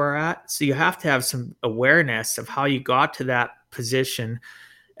where you are at? So you have to have some awareness of how you got to that position.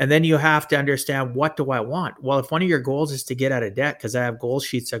 And then you have to understand, what do I want? Well, if one of your goals is to get out of debt, because I have goal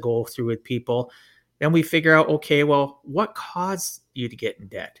sheets I go through with people, then we figure out, okay, well, what caused you to get in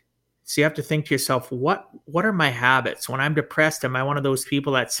debt? So you have to think to yourself, what are my habits? When I'm depressed, am I one of those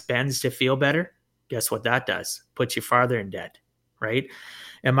people that spends to feel better? Guess what that does? Puts you farther in debt, right?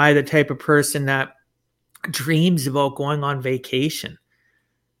 Am I the type of person that dreams about going on vacation?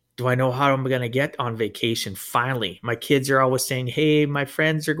 Do I know how I'm going to get on vacation? Finally, my kids are always saying, hey, my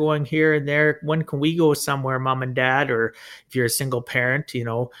friends are going here and there. When can we go somewhere, mom and dad? Or if you're a single parent,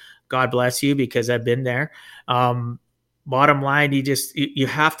 God bless you, because I've been there. Bottom line, you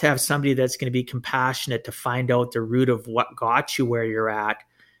have to have somebody that's going to be compassionate to find out the root of what got you where you're at.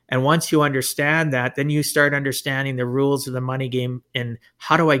 And once you understand that, then you start understanding the rules of the money game and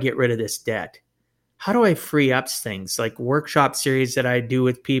how do I get rid of this debt? how do I free up things? Like workshop series that I do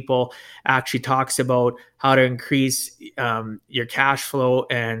with people actually talks about how to increase your cash flow,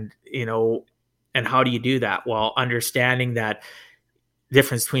 and and how do you do that? Well, understanding that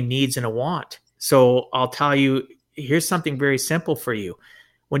difference between needs and a want. So I'll tell you, here's something very simple for you.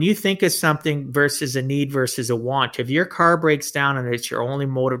 When you think of something versus a need versus a want, if your car breaks down and it's your only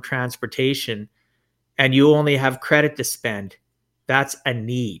mode of transportation and you only have credit to spend, that's a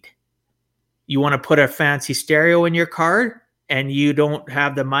need. You want to put a fancy stereo in your car and you don't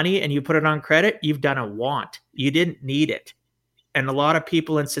have the money and you put it on credit, you've done a want. You didn't need it. And a lot of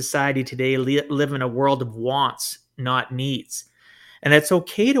people in society today live in a world of wants, not needs. And it's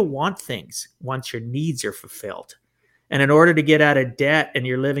okay to want things once your needs are fulfilled. And in order to get out of debt and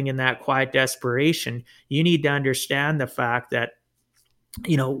you're living in that quiet desperation, you need to understand the fact that,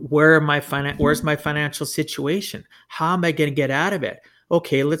 where's my financial situation? How am I going to get out of it?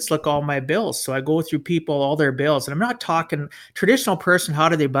 Okay, let's look all my bills. So I go through all their bills. And I'm not talking traditional person. How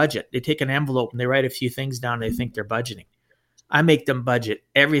do they budget? They take an envelope and they write a few things down and they think they're budgeting. I make them budget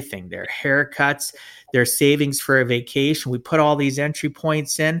everything, their haircuts, their savings for a vacation. We put all these entry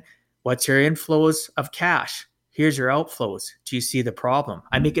points in. What's your inflows of cash? Here's your outflows. Do you see the problem?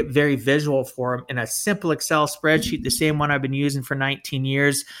 I make it very visual for them in a simple Excel spreadsheet, the same one I've been using for 19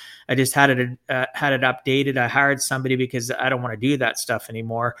 years. I just had it updated. I hired somebody because I don't want to do that stuff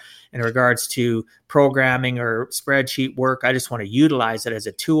anymore in regards to programming or spreadsheet work. I just want to utilize it as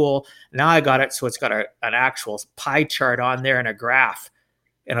a tool. Now I got it so it's got an actual pie chart on there and a graph.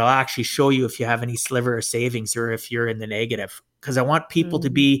 And it'll actually show you if you have any sliver of savings or if you're in the negative. Because I want people to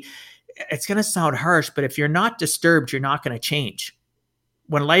be, it's going to sound harsh, but if you're not disturbed, you're not going to change.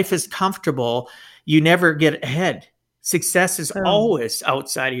 When life is comfortable, you never get ahead. Success is always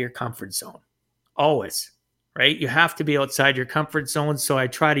outside of your comfort zone. Always, right? You have to be outside your comfort zone. So I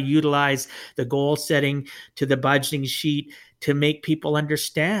try to utilize the goal setting to the budgeting sheet to make people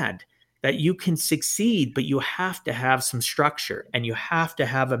understand that you can succeed, but you have to have some structure and you have to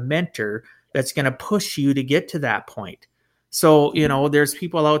have a mentor that's going to push you to get to that point. So, there's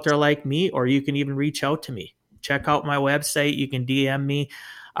people out there like me, or you can even reach out to me. Check out my website. You can DM me.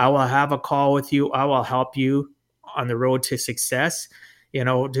 I will have a call with you. I will help you on the road to success.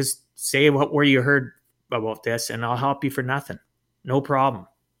 Just say where you heard about this and I'll help you for nothing. No problem.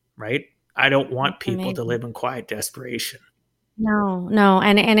 Right? I don't want people to live in quiet desperation. No.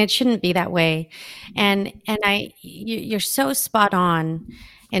 And it shouldn't be that way. And you're so spot on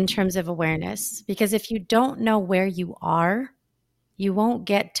in terms of awareness, because if you don't know where you are, you won't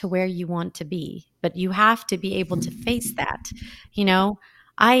get to where you want to be, but you have to be able to face that.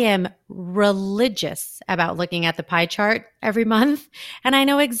 I am religious about looking at the pie chart every month, and I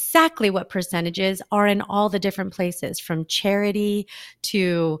know exactly what percentages are in all the different places, from charity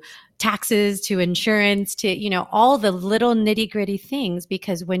to taxes to insurance to, all the little nitty-gritty things,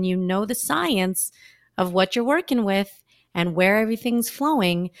 because when you know the science of what you're working with and where everything's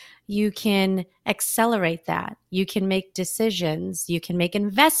flowing, you can accelerate that. You can make decisions. You can make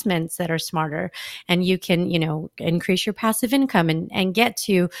investments that are smarter, and you can, increase your passive income and get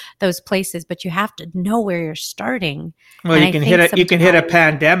to those places. But you have to know where you're starting. Well, you can hit a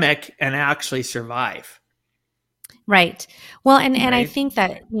pandemic and actually survive. Right. Well, and I think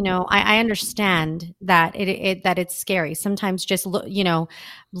that, I understand that that it's scary. Sometimes just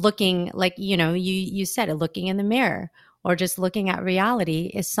looking like, you said it, looking in the mirror or just looking at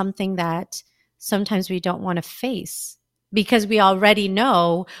reality is something that sometimes we don't want to face because we already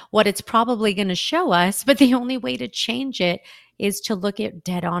know what it's probably going to show us. But the only way to change it is to look it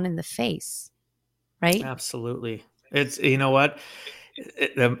dead on in the face. Right? Absolutely. It's, what?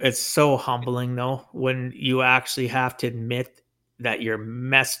 It's so humbling though, when you actually have to admit that you're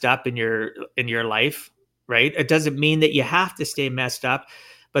messed up in your life, right? It doesn't mean that you have to stay messed up,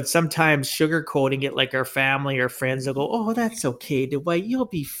 but sometimes sugarcoating it, like our family or friends will go, "Oh, that's okay, Dwight, you'll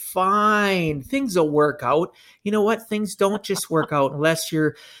be fine. Things will work out." You know what? Things don't just work out unless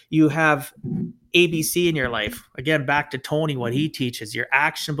you have ABC in your life. Again, back to Tony, what he teaches, your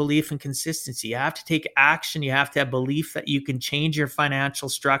action, belief, and consistency. You have to take action. You have to have belief that you can change your financial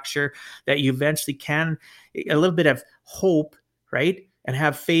structure, that you eventually can, a little bit of hope, right? And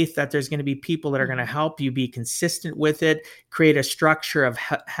have faith that there's going to be people that are going to help you be consistent with it, create a structure of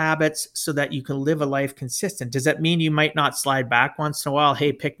habits so that you can live a life consistent. Does that mean you might not slide back once in a while?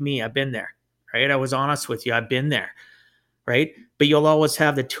 Hey, pick me. I've been there, right? I was honest with you. I've been there. Right? But you'll always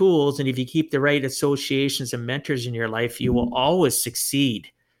have the tools. And if you keep the right associations and mentors in your life, you will always succeed.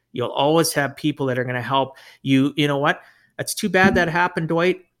 You'll always have people that are going to help you. You know what? That's too bad that happened,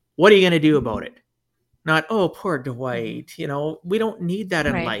 Dwight. What are you going to do about it? Not, oh, poor Dwight. We don't need that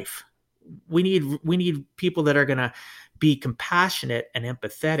in life. we need people that are going to be compassionate and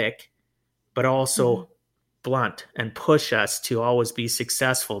empathetic, but also blunt and push us to always be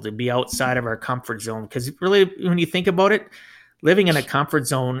successful, to be outside of our comfort zone. Because really, when you think about it, living in a comfort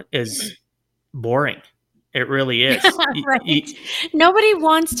zone is boring. It really is. Right. Nobody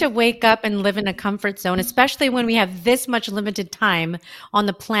wants to wake up and live in a comfort zone, especially when we have this much limited time on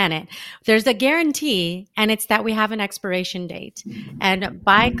the planet. There's a guarantee, and it's that we have an expiration date. And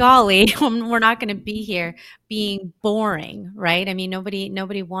by golly, we're not going to be here being boring, right? I mean,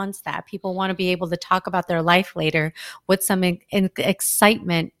 nobody wants that. People want to be able to talk about their life later with some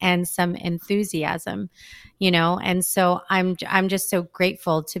excitement and some enthusiasm, And so I'm just so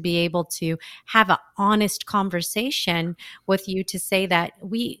grateful to be able to have an honest conversation with you, to say that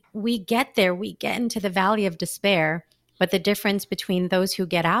we get there, we get into the valley of despair, but the difference between those who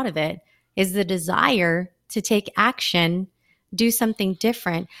get out of it is the desire to take action, do something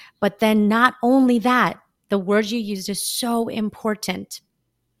different. But then not only that, the word you used is so important,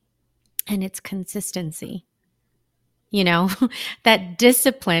 and it's consistency. That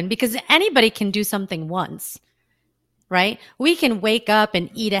discipline, because anybody can do something once, right? We can wake up and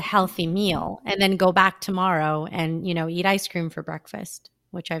eat a healthy meal and then go back tomorrow and, eat ice cream for breakfast,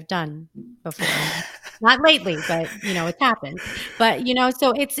 which I've done before. Not lately, but, it's happened. But,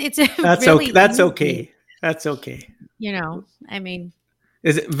 so it's that's really okay. That's easy, okay. That's okay. I mean,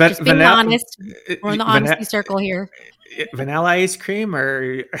 is it just being honest. We're in the honesty circle here. Vanilla ice cream,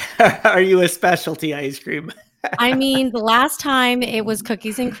 or are you a specialty ice cream? I mean, the last time it was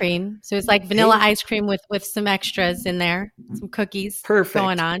cookies and cream. So it's like vanilla ice cream with some extras in there, some cookies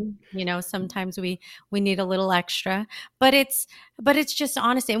going on. Sometimes we need a little extra, but it's just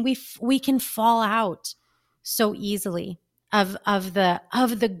honesty. And we can fall out so easily of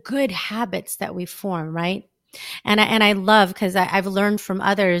the good habits that we form, right? And I love, because I've learned from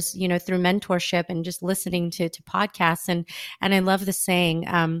others, through mentorship and just listening to podcasts. And I love the saying,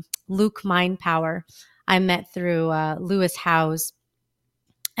 Luke Mind Power, I met through Lewis Howe's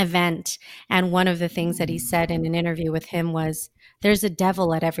event. And one of the things that he said in an interview with him was, there's a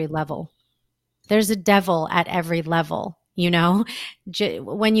devil at every level. There's a devil at every level.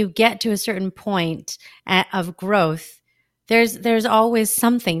 When you get to a certain point of growth, there's always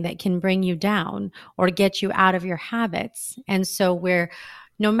something that can bring you down or get you out of your habits. And so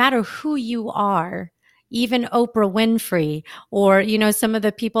no matter who you are, even Oprah Winfrey, or, some of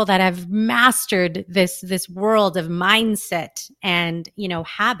the people that have mastered this world of mindset and,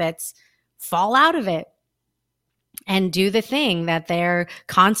 habits, fall out of it and do the thing that they're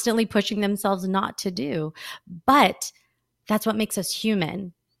constantly pushing themselves not to do. But that's what makes us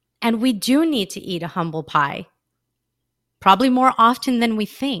human. And we do need to eat a humble pie, probably more often than we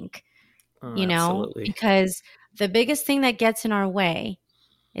think, Absolutely. Because the biggest thing that gets in our way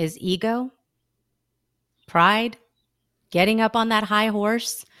is ego, pride, getting up on that high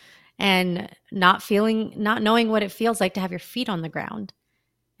horse and not knowing what it feels like to have your feet on the ground.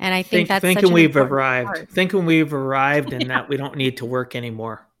 And I think that's thinking we've arrived and that we don't need to work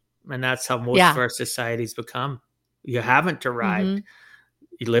anymore. And that's how most of our societies become. You haven't arrived.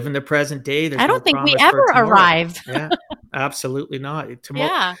 Mm-hmm. You live in the present day. I don't think we ever arrive. Yeah, absolutely not.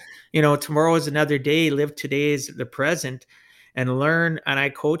 Tomorrow is another day. Live today as the present and learn. And I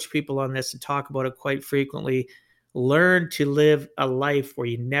coach people on this and talk about it quite frequently. Learn to live a life where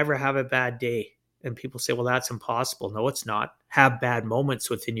you never have a bad day. And people say, well, that's impossible. No, it's not. Have bad moments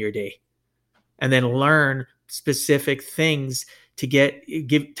within your day. And then learn specific things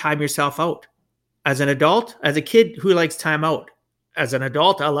to time yourself out. As an adult, as a kid, who likes time out? As an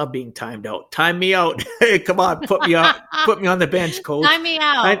adult, I love being timed out. Time me out. Come on, put me on the bench, coach. Time me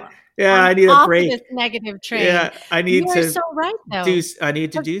out. I need a break. This negative train. Yeah, I need You're so right, though. I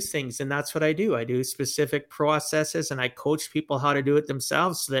need to do things, and that's what I do. I do specific processes, and I coach people how to do it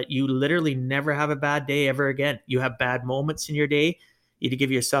themselves, so that you literally never have a bad day ever again. You have bad moments in your day. You need to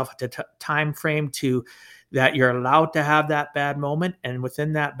give yourself a time frame that you're allowed to have that bad moment, and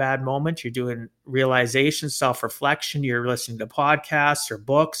within that bad moment, you're doing realization, self-reflection. You're listening to podcasts or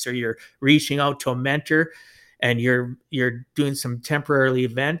books, or you're reaching out to a mentor. And you're doing some temporarily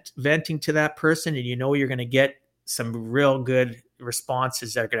venting to that person, and you're going to get some real good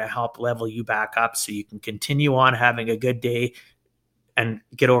responses that are going to help level you back up, so you can continue on having a good day and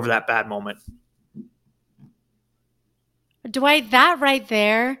get over that bad moment. Dwight, that right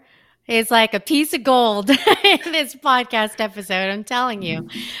there is like a piece of gold in this podcast episode. I'm telling you,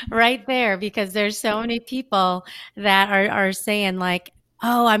 right there, because there's so many people that are saying like,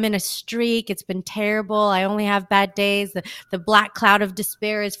 oh, I'm in a streak. It's been terrible. I only have bad days. The black cloud of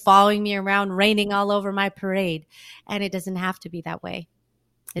despair is following me around, raining all over my parade. And it doesn't have to be that way.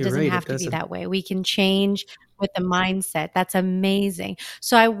 It You're doesn't right. It have to be doesn't. that way. We can change with the mindset. That's amazing.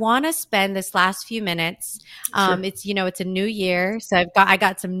 So I want to spend this last few minutes. Sure. It's a new year, so I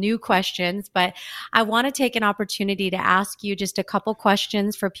got some new questions, but I want to take an opportunity to ask you just a couple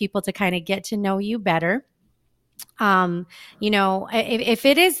questions for people to kind of get to know you better. If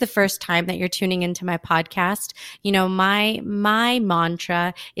it is the first time that you're tuning into my podcast, my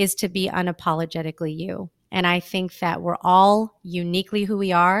mantra is to be unapologetically you. And I think that we're all uniquely who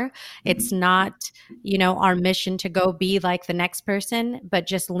we are. It's not, our mission to go be like the next person, but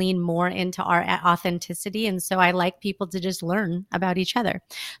just lean more into our authenticity. And so I like people to just learn about each other.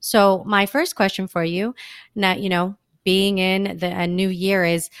 So my first question for you, now, being in a new year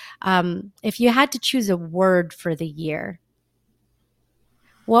is, if you had to choose a word for the year,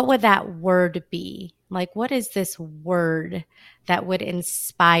 what would that word be? Like, what is this word that would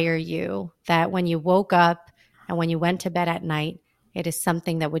inspire you, that when you woke up and when you went to bed at night, it is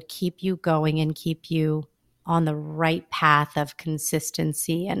something that would keep you going and keep you on the right path of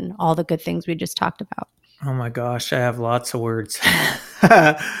consistency and all the good things we just talked about? Oh my gosh, I have lots of words.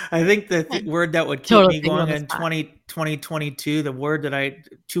 I think the word that would keep Totally me putting you on going the in spot. 2022, the word that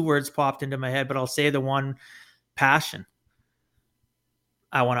two words popped into my head, but I'll say the one: passion.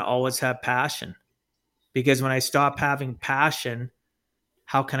 I want to always have passion, because when I stop having passion,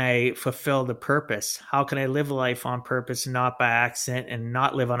 how can I fulfill the purpose? How can I live life on purpose and not by accident, and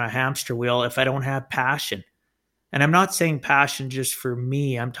not live on a hamster wheel if I don't have passion? And I'm not saying passion just for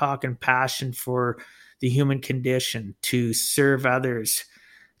me. I'm talking passion for the human condition, to serve others,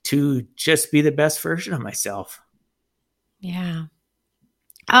 to just be the best version of myself. Yeah.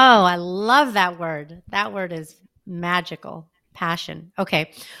 Oh, I love that word. That word is magical. Passion.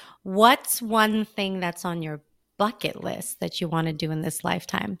 Okay. What's one thing that's on your bucket list that you want to do in this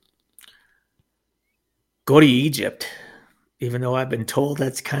lifetime? Go to Egypt, even though I've been told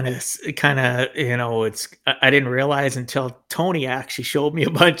that's it's, I didn't realize until Tony actually showed me a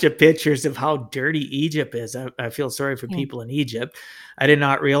bunch of pictures of how dirty Egypt is. I feel sorry for Yeah. people in Egypt. I did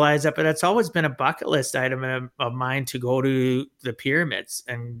not realize that, but it's always been a bucket list item of mine to go to the pyramids.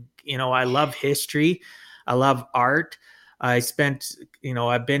 And, I love history. I love art. I've been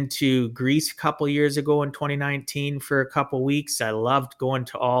to Greece a couple years ago in 2019 for a couple weeks. I loved going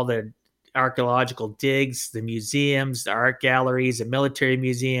to all the archaeological digs, the museums, the art galleries, the military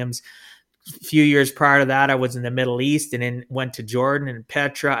museums. A few years prior to that, I was in the Middle East and then went to Jordan and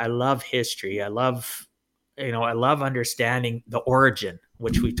Petra. I love history. I love understanding the origin,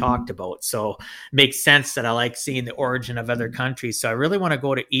 which we talked about. So it makes sense that I like seeing the origin of other countries. So I really want to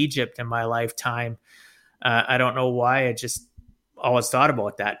go to Egypt in my lifetime. I don't know why. I just always thought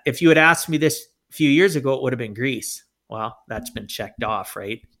about that. If you had asked me this a few years ago, it would have been Greece. Well, that's been checked off,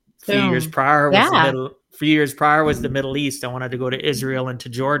 right? Boom. Few years prior was the Middle East. I wanted to go to Israel and to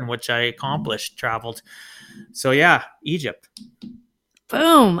Jordan, which I accomplished, traveled. So yeah, Egypt.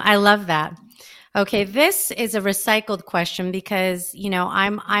 Boom. I love that. Okay, this is a recycled question because,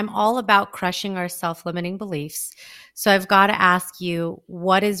 I'm all about crushing our self-limiting beliefs. So I've got to ask you,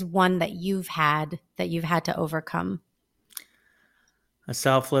 what is one that you've had to overcome? A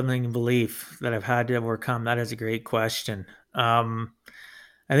self-limiting belief that I've had to overcome. That is a great question. I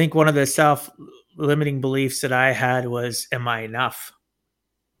think one of the self-limiting beliefs that I had was, am I enough?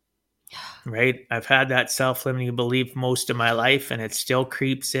 Right? I've had that self-limiting belief most of my life, and it still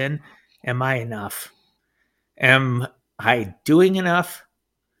creeps in. Am I enough? Am I doing enough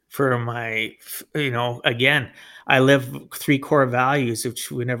for again, I live three core values,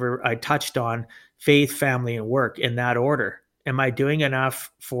 which I touched on: faith, family, and work, in that order. Am I doing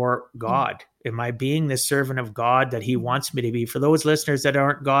enough for God? Am I being the servant of God that he wants me to be? For those listeners that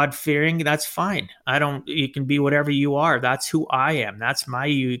aren't God fearing, that's fine. You can be whatever you are. That's who I am. That's my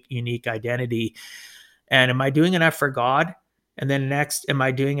unique identity. And am I doing enough for God? And then next, am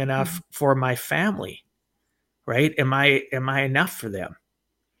I doing enough for my family? Right? Am I enough for them?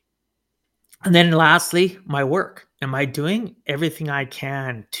 And then lastly, my work. Am I doing everything I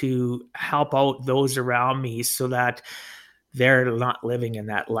can to help out those around me so that they're not living in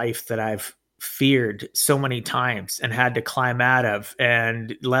that life that I've feared so many times and had to climb out of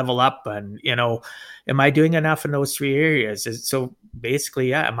and level up? And, am I doing enough in those three areas? So basically,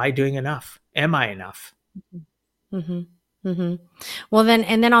 yeah, am I doing enough? Am I enough? Mm-hmm. Mm-hmm. Well,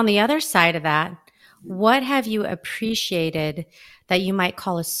 then on the other side of that, what have you appreciated that you might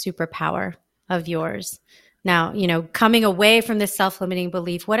call a superpower of yours? Now, coming away from this self-limiting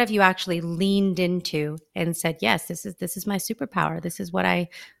belief, what have you actually leaned into and said, yes, this is my superpower. This is what I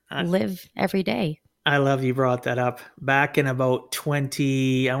live every day. I love you brought that up. Back in about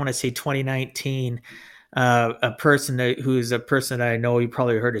 2019, a person who's a person that I know, you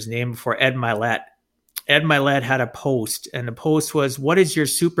probably heard his name before, Ed Milet. Ed Milet had a post, and the post was, "What is your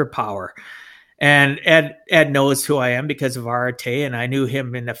superpower?" And Ed knows who I am because of Arte, and I knew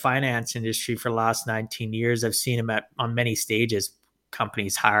him in the finance industry for the last 19 years. I've seen him on many stages.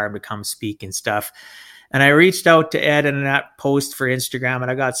 Companies hire him to come speak and stuff. And I reached out to Ed in that post for Instagram,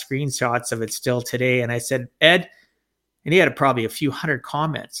 and I got screenshots of it still today. And I said, Ed, and he had probably a few hundred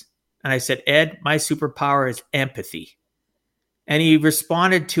comments. And I said, Ed, my superpower is empathy. And he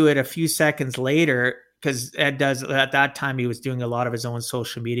responded to it a few seconds later, because Ed does, at that time, he was doing a lot of his own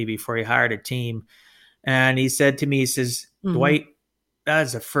social media before he hired a team. And he said to me, he says, Dwight, that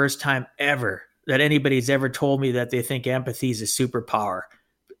is the first time ever that anybody's ever told me that they think empathy is a superpower.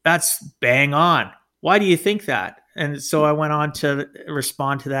 That's bang on. Why do you think that? And so I went on to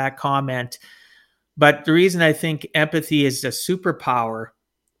respond to that comment. But the reason I think empathy is a superpower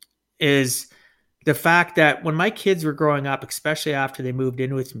is the fact that when my kids were growing up, especially after they moved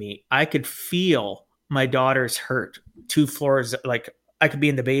in with me, I could feel my daughter's hurt 2 floors. Like, I could be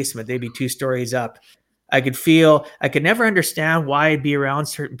in the basement, they'd be 2 stories up. I could never understand why I'd be around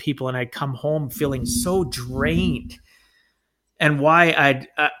certain people and I'd come home feeling so drained, and why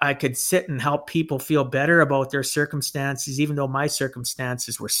I could sit and help people feel better about their circumstances, even though my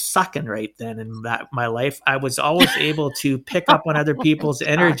circumstances were sucking right then in my life. I was always able to pick up on other people's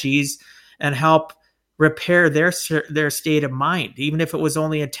energies and help repair their state of mind, even if it was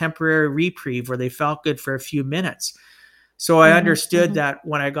only a temporary reprieve where they felt good for a few minutes. So I understood that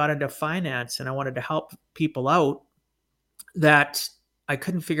when I got into finance and I wanted to help people out, that I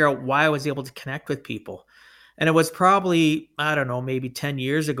couldn't figure out why I was able to connect with people. And it was probably, I don't know, maybe 10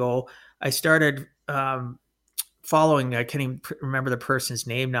 years ago, I started following, I can't even remember the person's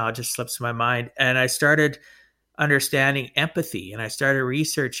name now, it just slips my mind. And I started understanding empathy, and I started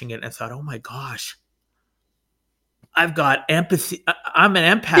researching it, and I thought, oh my gosh, I've got empathy. I'm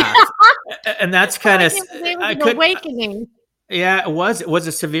an empath. And that's kind of an awakening. Yeah, it was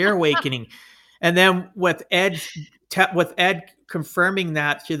a severe awakening. And then with Ed confirming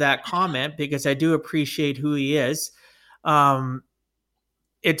that through that comment, because I do appreciate who he is,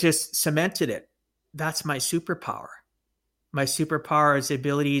 it just cemented it. That's my superpower. My superpower is the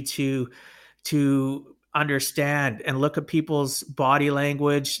ability to understand and look at people's body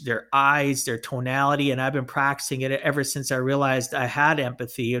language, their eyes, their tonality. And I've been practicing it ever since I realized I had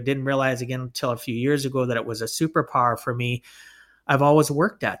empathy. I didn't realize again until a few years ago that it was a superpower for me. I've always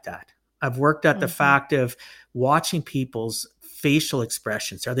worked at that. I've worked at the fact of watching people's facial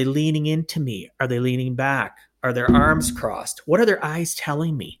expressions. Are they leaning into me? Are they leaning back? Are their arms crossed? What are their eyes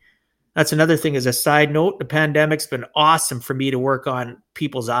telling me? That's another thing. As a side note, the pandemic's been awesome for me to work on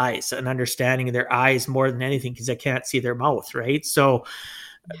people's eyes and understanding their eyes more than anything, because I can't see their mouth, right? So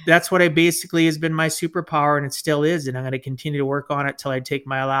that's what I basically has been my superpower, and it still is. And I'm going to continue to work on it till I take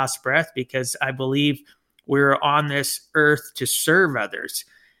my last breath, because I believe we're on this earth to serve others.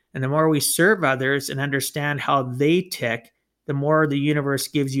 And the more we serve others and understand how they tick, the more the universe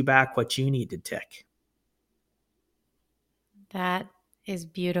gives you back what you need to tick. That is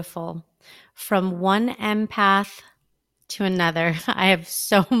beautiful. From one empath to another, I have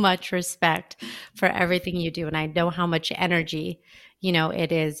so much respect for everything you do, and I know how much energy,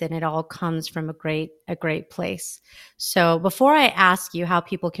 it is, and it all comes from a great place. So before I ask you how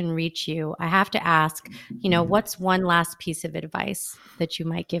people can reach you, I have to ask, what's one last piece of advice that you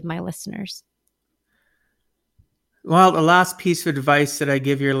might give my listeners? Well, the last piece of advice that I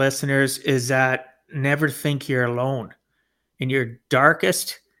give your listeners is that never think you're alone. In your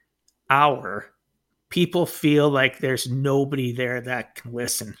darkest hour, people feel like there's nobody there that can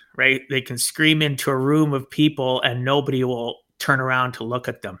listen, right? They can scream into a room of people and nobody will turn around to look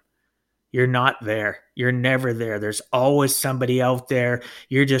at them. You're not there. You're never there. There's always somebody out there.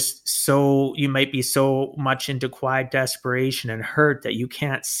 You might be so much into quiet desperation and hurt that you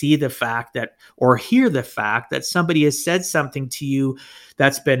can't see the fact that, or hear the fact that somebody has said something to you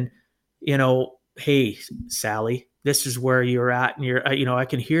that's been, hey, Sally, this is where you're at, and I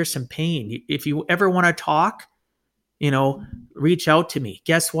can hear some pain. If you ever want to talk, reach out to me.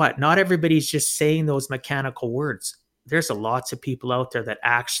 Guess what? Not everybody's just saying those mechanical words. There's lots of people out there that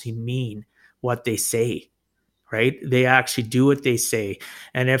actually mean what they say, right? They actually do what they say.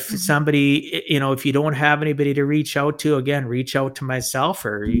 And if somebody, if you don't have anybody to reach out to, again, reach out to myself,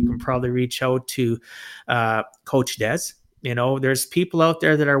 or you can probably reach out to Coach Des. There's people out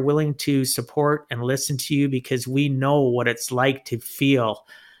there that are willing to support and listen to you, because we know what it's like to feel,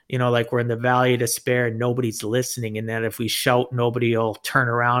 like we're in the valley of despair and nobody's listening. And that if we shout, nobody will turn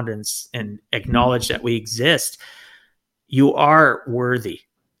around and acknowledge that we exist. You are worthy.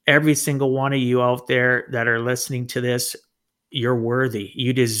 every single one of you out there that are listening to this, you're worthy.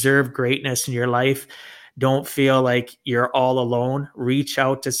 You deserve greatness in your life. Don't feel like you're all alone. Reach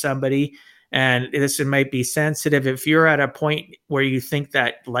out to somebody. And this might be sensitive. If you're at a point where you think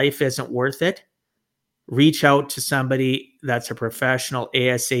that life isn't worth it, reach out to somebody that's a professional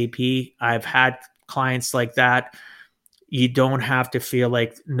ASAP. I've had clients like that. You don't have to feel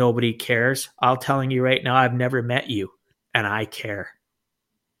like nobody cares. I'm telling you right now, I've never met you and I care.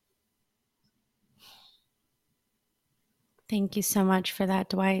 Thank you so much for that,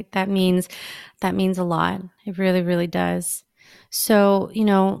 Dwight. That means a lot. It really, really does. So,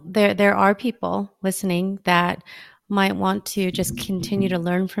 there are people listening that might want to just continue to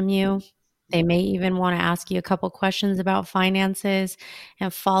learn from you. They may even want to ask you a couple questions about finances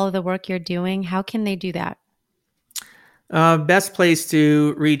and follow the work you're doing. How can they do that? Best place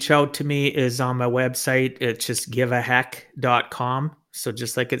to reach out to me is on my website. It's just giveaheck.com. So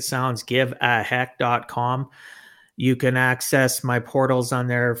just like it sounds, giveaheck.com. You can access my portals on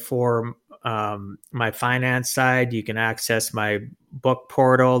there for my finance side. You can access my book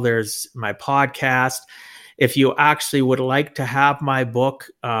portal. There's my podcast. If you actually would like to have my book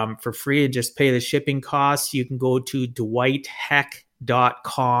for free and just pay the shipping costs, you can go to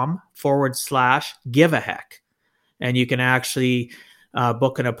dwightheck.com/giveaheck. And you can actually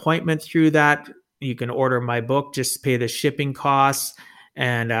book an appointment through that. You can order my book, just pay the shipping costs,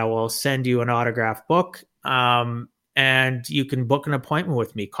 and I will send you an autographed book. And you can book an appointment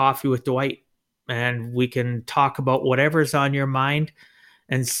with me, Coffee with Dwight, and we can talk about whatever's on your mind,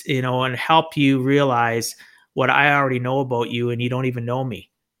 and and help you realize what I already know about you, and you don't even know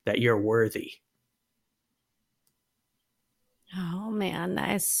me, that you're worthy. Oh man,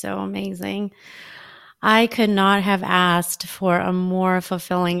 that is so amazing. I could not have asked for a more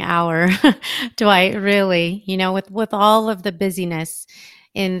fulfilling hour, Dwight, really, with all of the busyness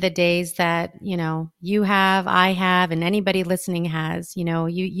in the days that, you have, I have, and anybody listening has.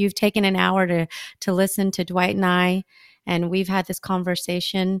 You've taken an hour to listen to Dwight and I, and we've had this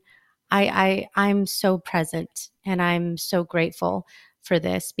conversation. I'm so present and I'm so grateful for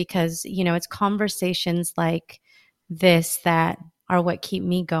this because, it's conversations like this that are what keep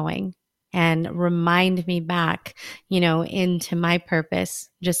me going and remind me back, into my purpose,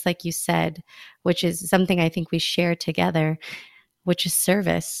 just like you said, which is something I think we share together, which is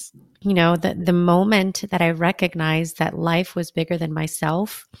service. The moment that I recognized that life was bigger than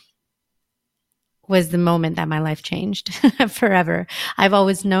myself was the moment that my life changed forever. I've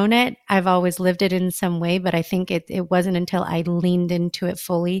always known it. I've always lived it in some way, but I think it wasn't until I leaned into it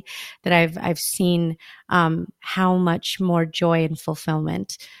fully that I've seen how much more joy and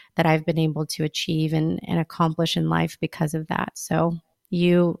fulfillment that I've been able to achieve and accomplish in life because of that. So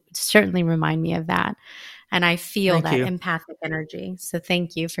you certainly remind me of that. And I feel that empathic energy. So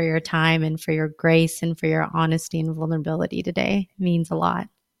thank you for your time and for your grace and for your honesty and vulnerability today. It means a lot.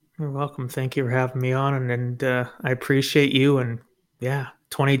 You're welcome. Thank you for having me on. And I appreciate you. And yeah,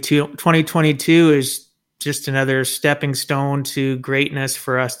 2022 is just another stepping stone to greatness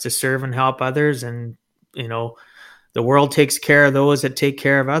for us to serve and help others. And, the world takes care of those that take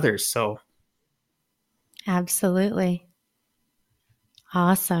care of others. So. Absolutely.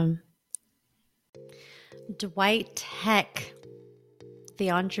 Awesome. Dwight Heck,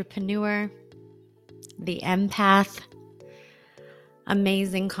 the entrepreneur, the empath.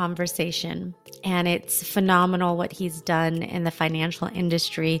 Amazing conversation. And it's phenomenal what he's done in the financial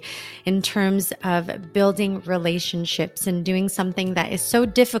industry in terms of building relationships and doing something that is so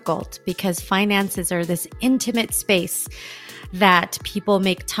difficult because finances are this intimate space that people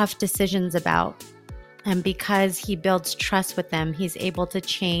make tough decisions about. And because he builds trust with them, he's able to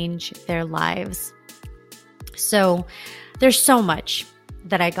change their lives. So there's so much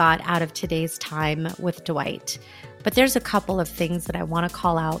that I got out of today's time with Dwight. But there's a couple of things that I want to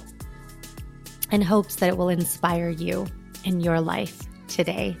call out in hopes that it will inspire you in your life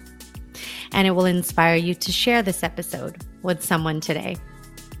today. And it will inspire you to share this episode with someone today.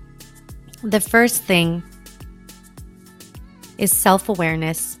 The first thing is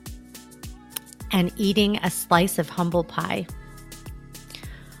self-awareness and eating a slice of humble pie.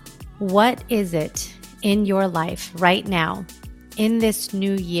 What is it in your life right now, in this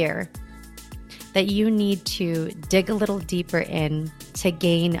new year, that you need to dig a little deeper in to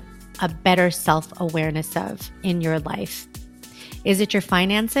gain a better self-awareness of in your life? Is it your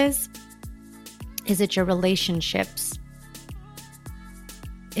finances? Is it your relationships?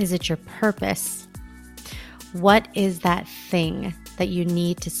 Is it your purpose? What is that thing that you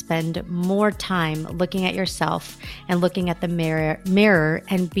need to spend more time looking at yourself and looking at the mirror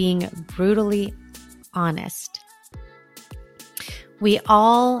and being brutally honest We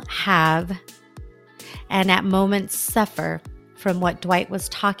all have, and at moments suffer from what Dwight was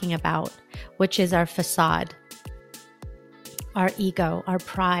talking about, which is our facade. Our ego, our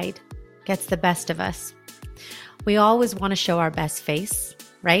pride gets the best of us. We always want to show our best face,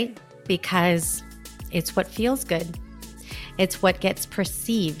 right? Because it's what feels good. It's what gets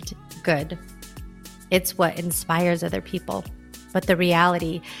perceived good. It's what inspires other people. But the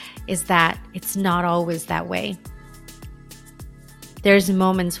reality is that it's not always that way. There's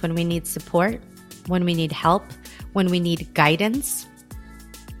moments when we need support, when we need help, when we need guidance,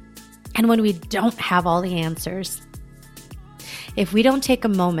 and when we don't have all the answers. If we don't take a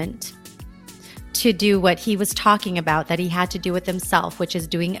moment to do what he was talking about that he had to do with himself, which is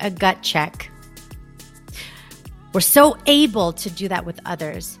doing a gut check, we're so able to do that with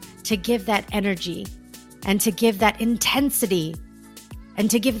others, to give that energy and to give that intensity and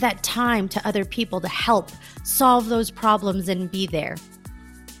to give that time to other people to help solve those problems and be there.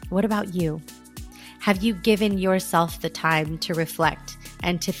 What about you? Have you given yourself the time to reflect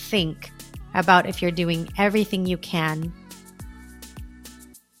and to think about if you're doing everything you can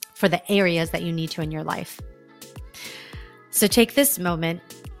for the areas that you need to in your life? So take this moment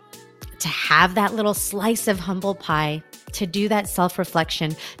to have that little slice of humble pie, to do that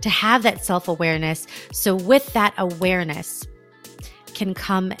self-reflection, to have that self-awareness. So with that awareness can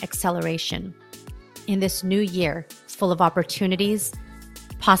come acceleration in this new year, full of opportunities,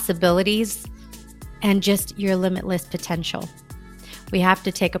 possibilities, and just your limitless potential. We have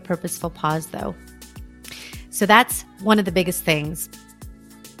to take a purposeful pause though. So that's one of the biggest things.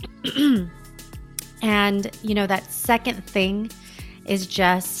 And that second thing is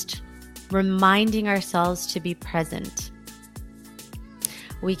just reminding ourselves to be present.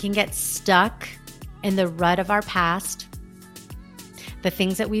 We can get stuck in the rut of our past, the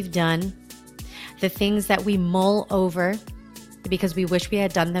things that we've done, the things that we mull over because we wish we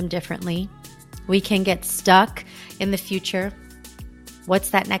had done them differently. We can get stuck in the future.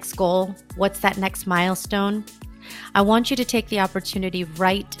 What's that next goal? What's that next milestone? I want you to take the opportunity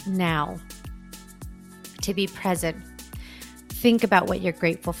right now to be present. Think about what you're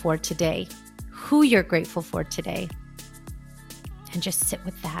grateful for today, who you're grateful for today, and just sit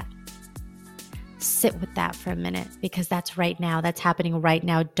with that. Sit with that for a minute because that's right now. That's happening right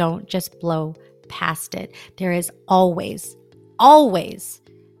now. Don't just blow past it. There is always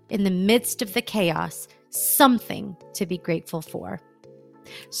in the midst of the chaos, something to be grateful for.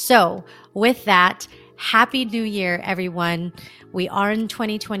 So with that, Happy New Year, everyone. We are in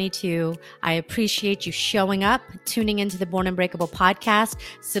 2022. I appreciate you showing up, tuning into the Born Unbreakable podcast.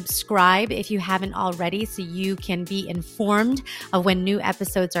 Subscribe if you haven't already so you can be informed of when new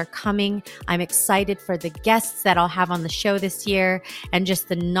episodes are coming. I'm excited for the guests that I'll have on the show this year and just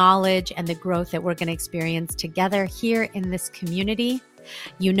the knowledge and the growth that we're going to experience together here in this community.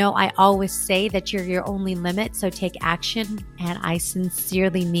 I always say that you're your only limit, so take action, and I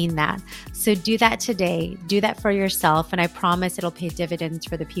sincerely mean that. So do that today. Do that for yourself, and I promise it'll pay dividends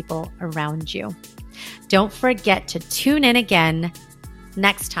for the people around you. Don't forget to tune in again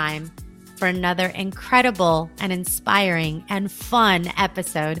next time for another incredible and inspiring and fun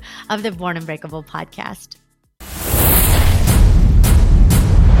episode of the Born Unbreakable podcast.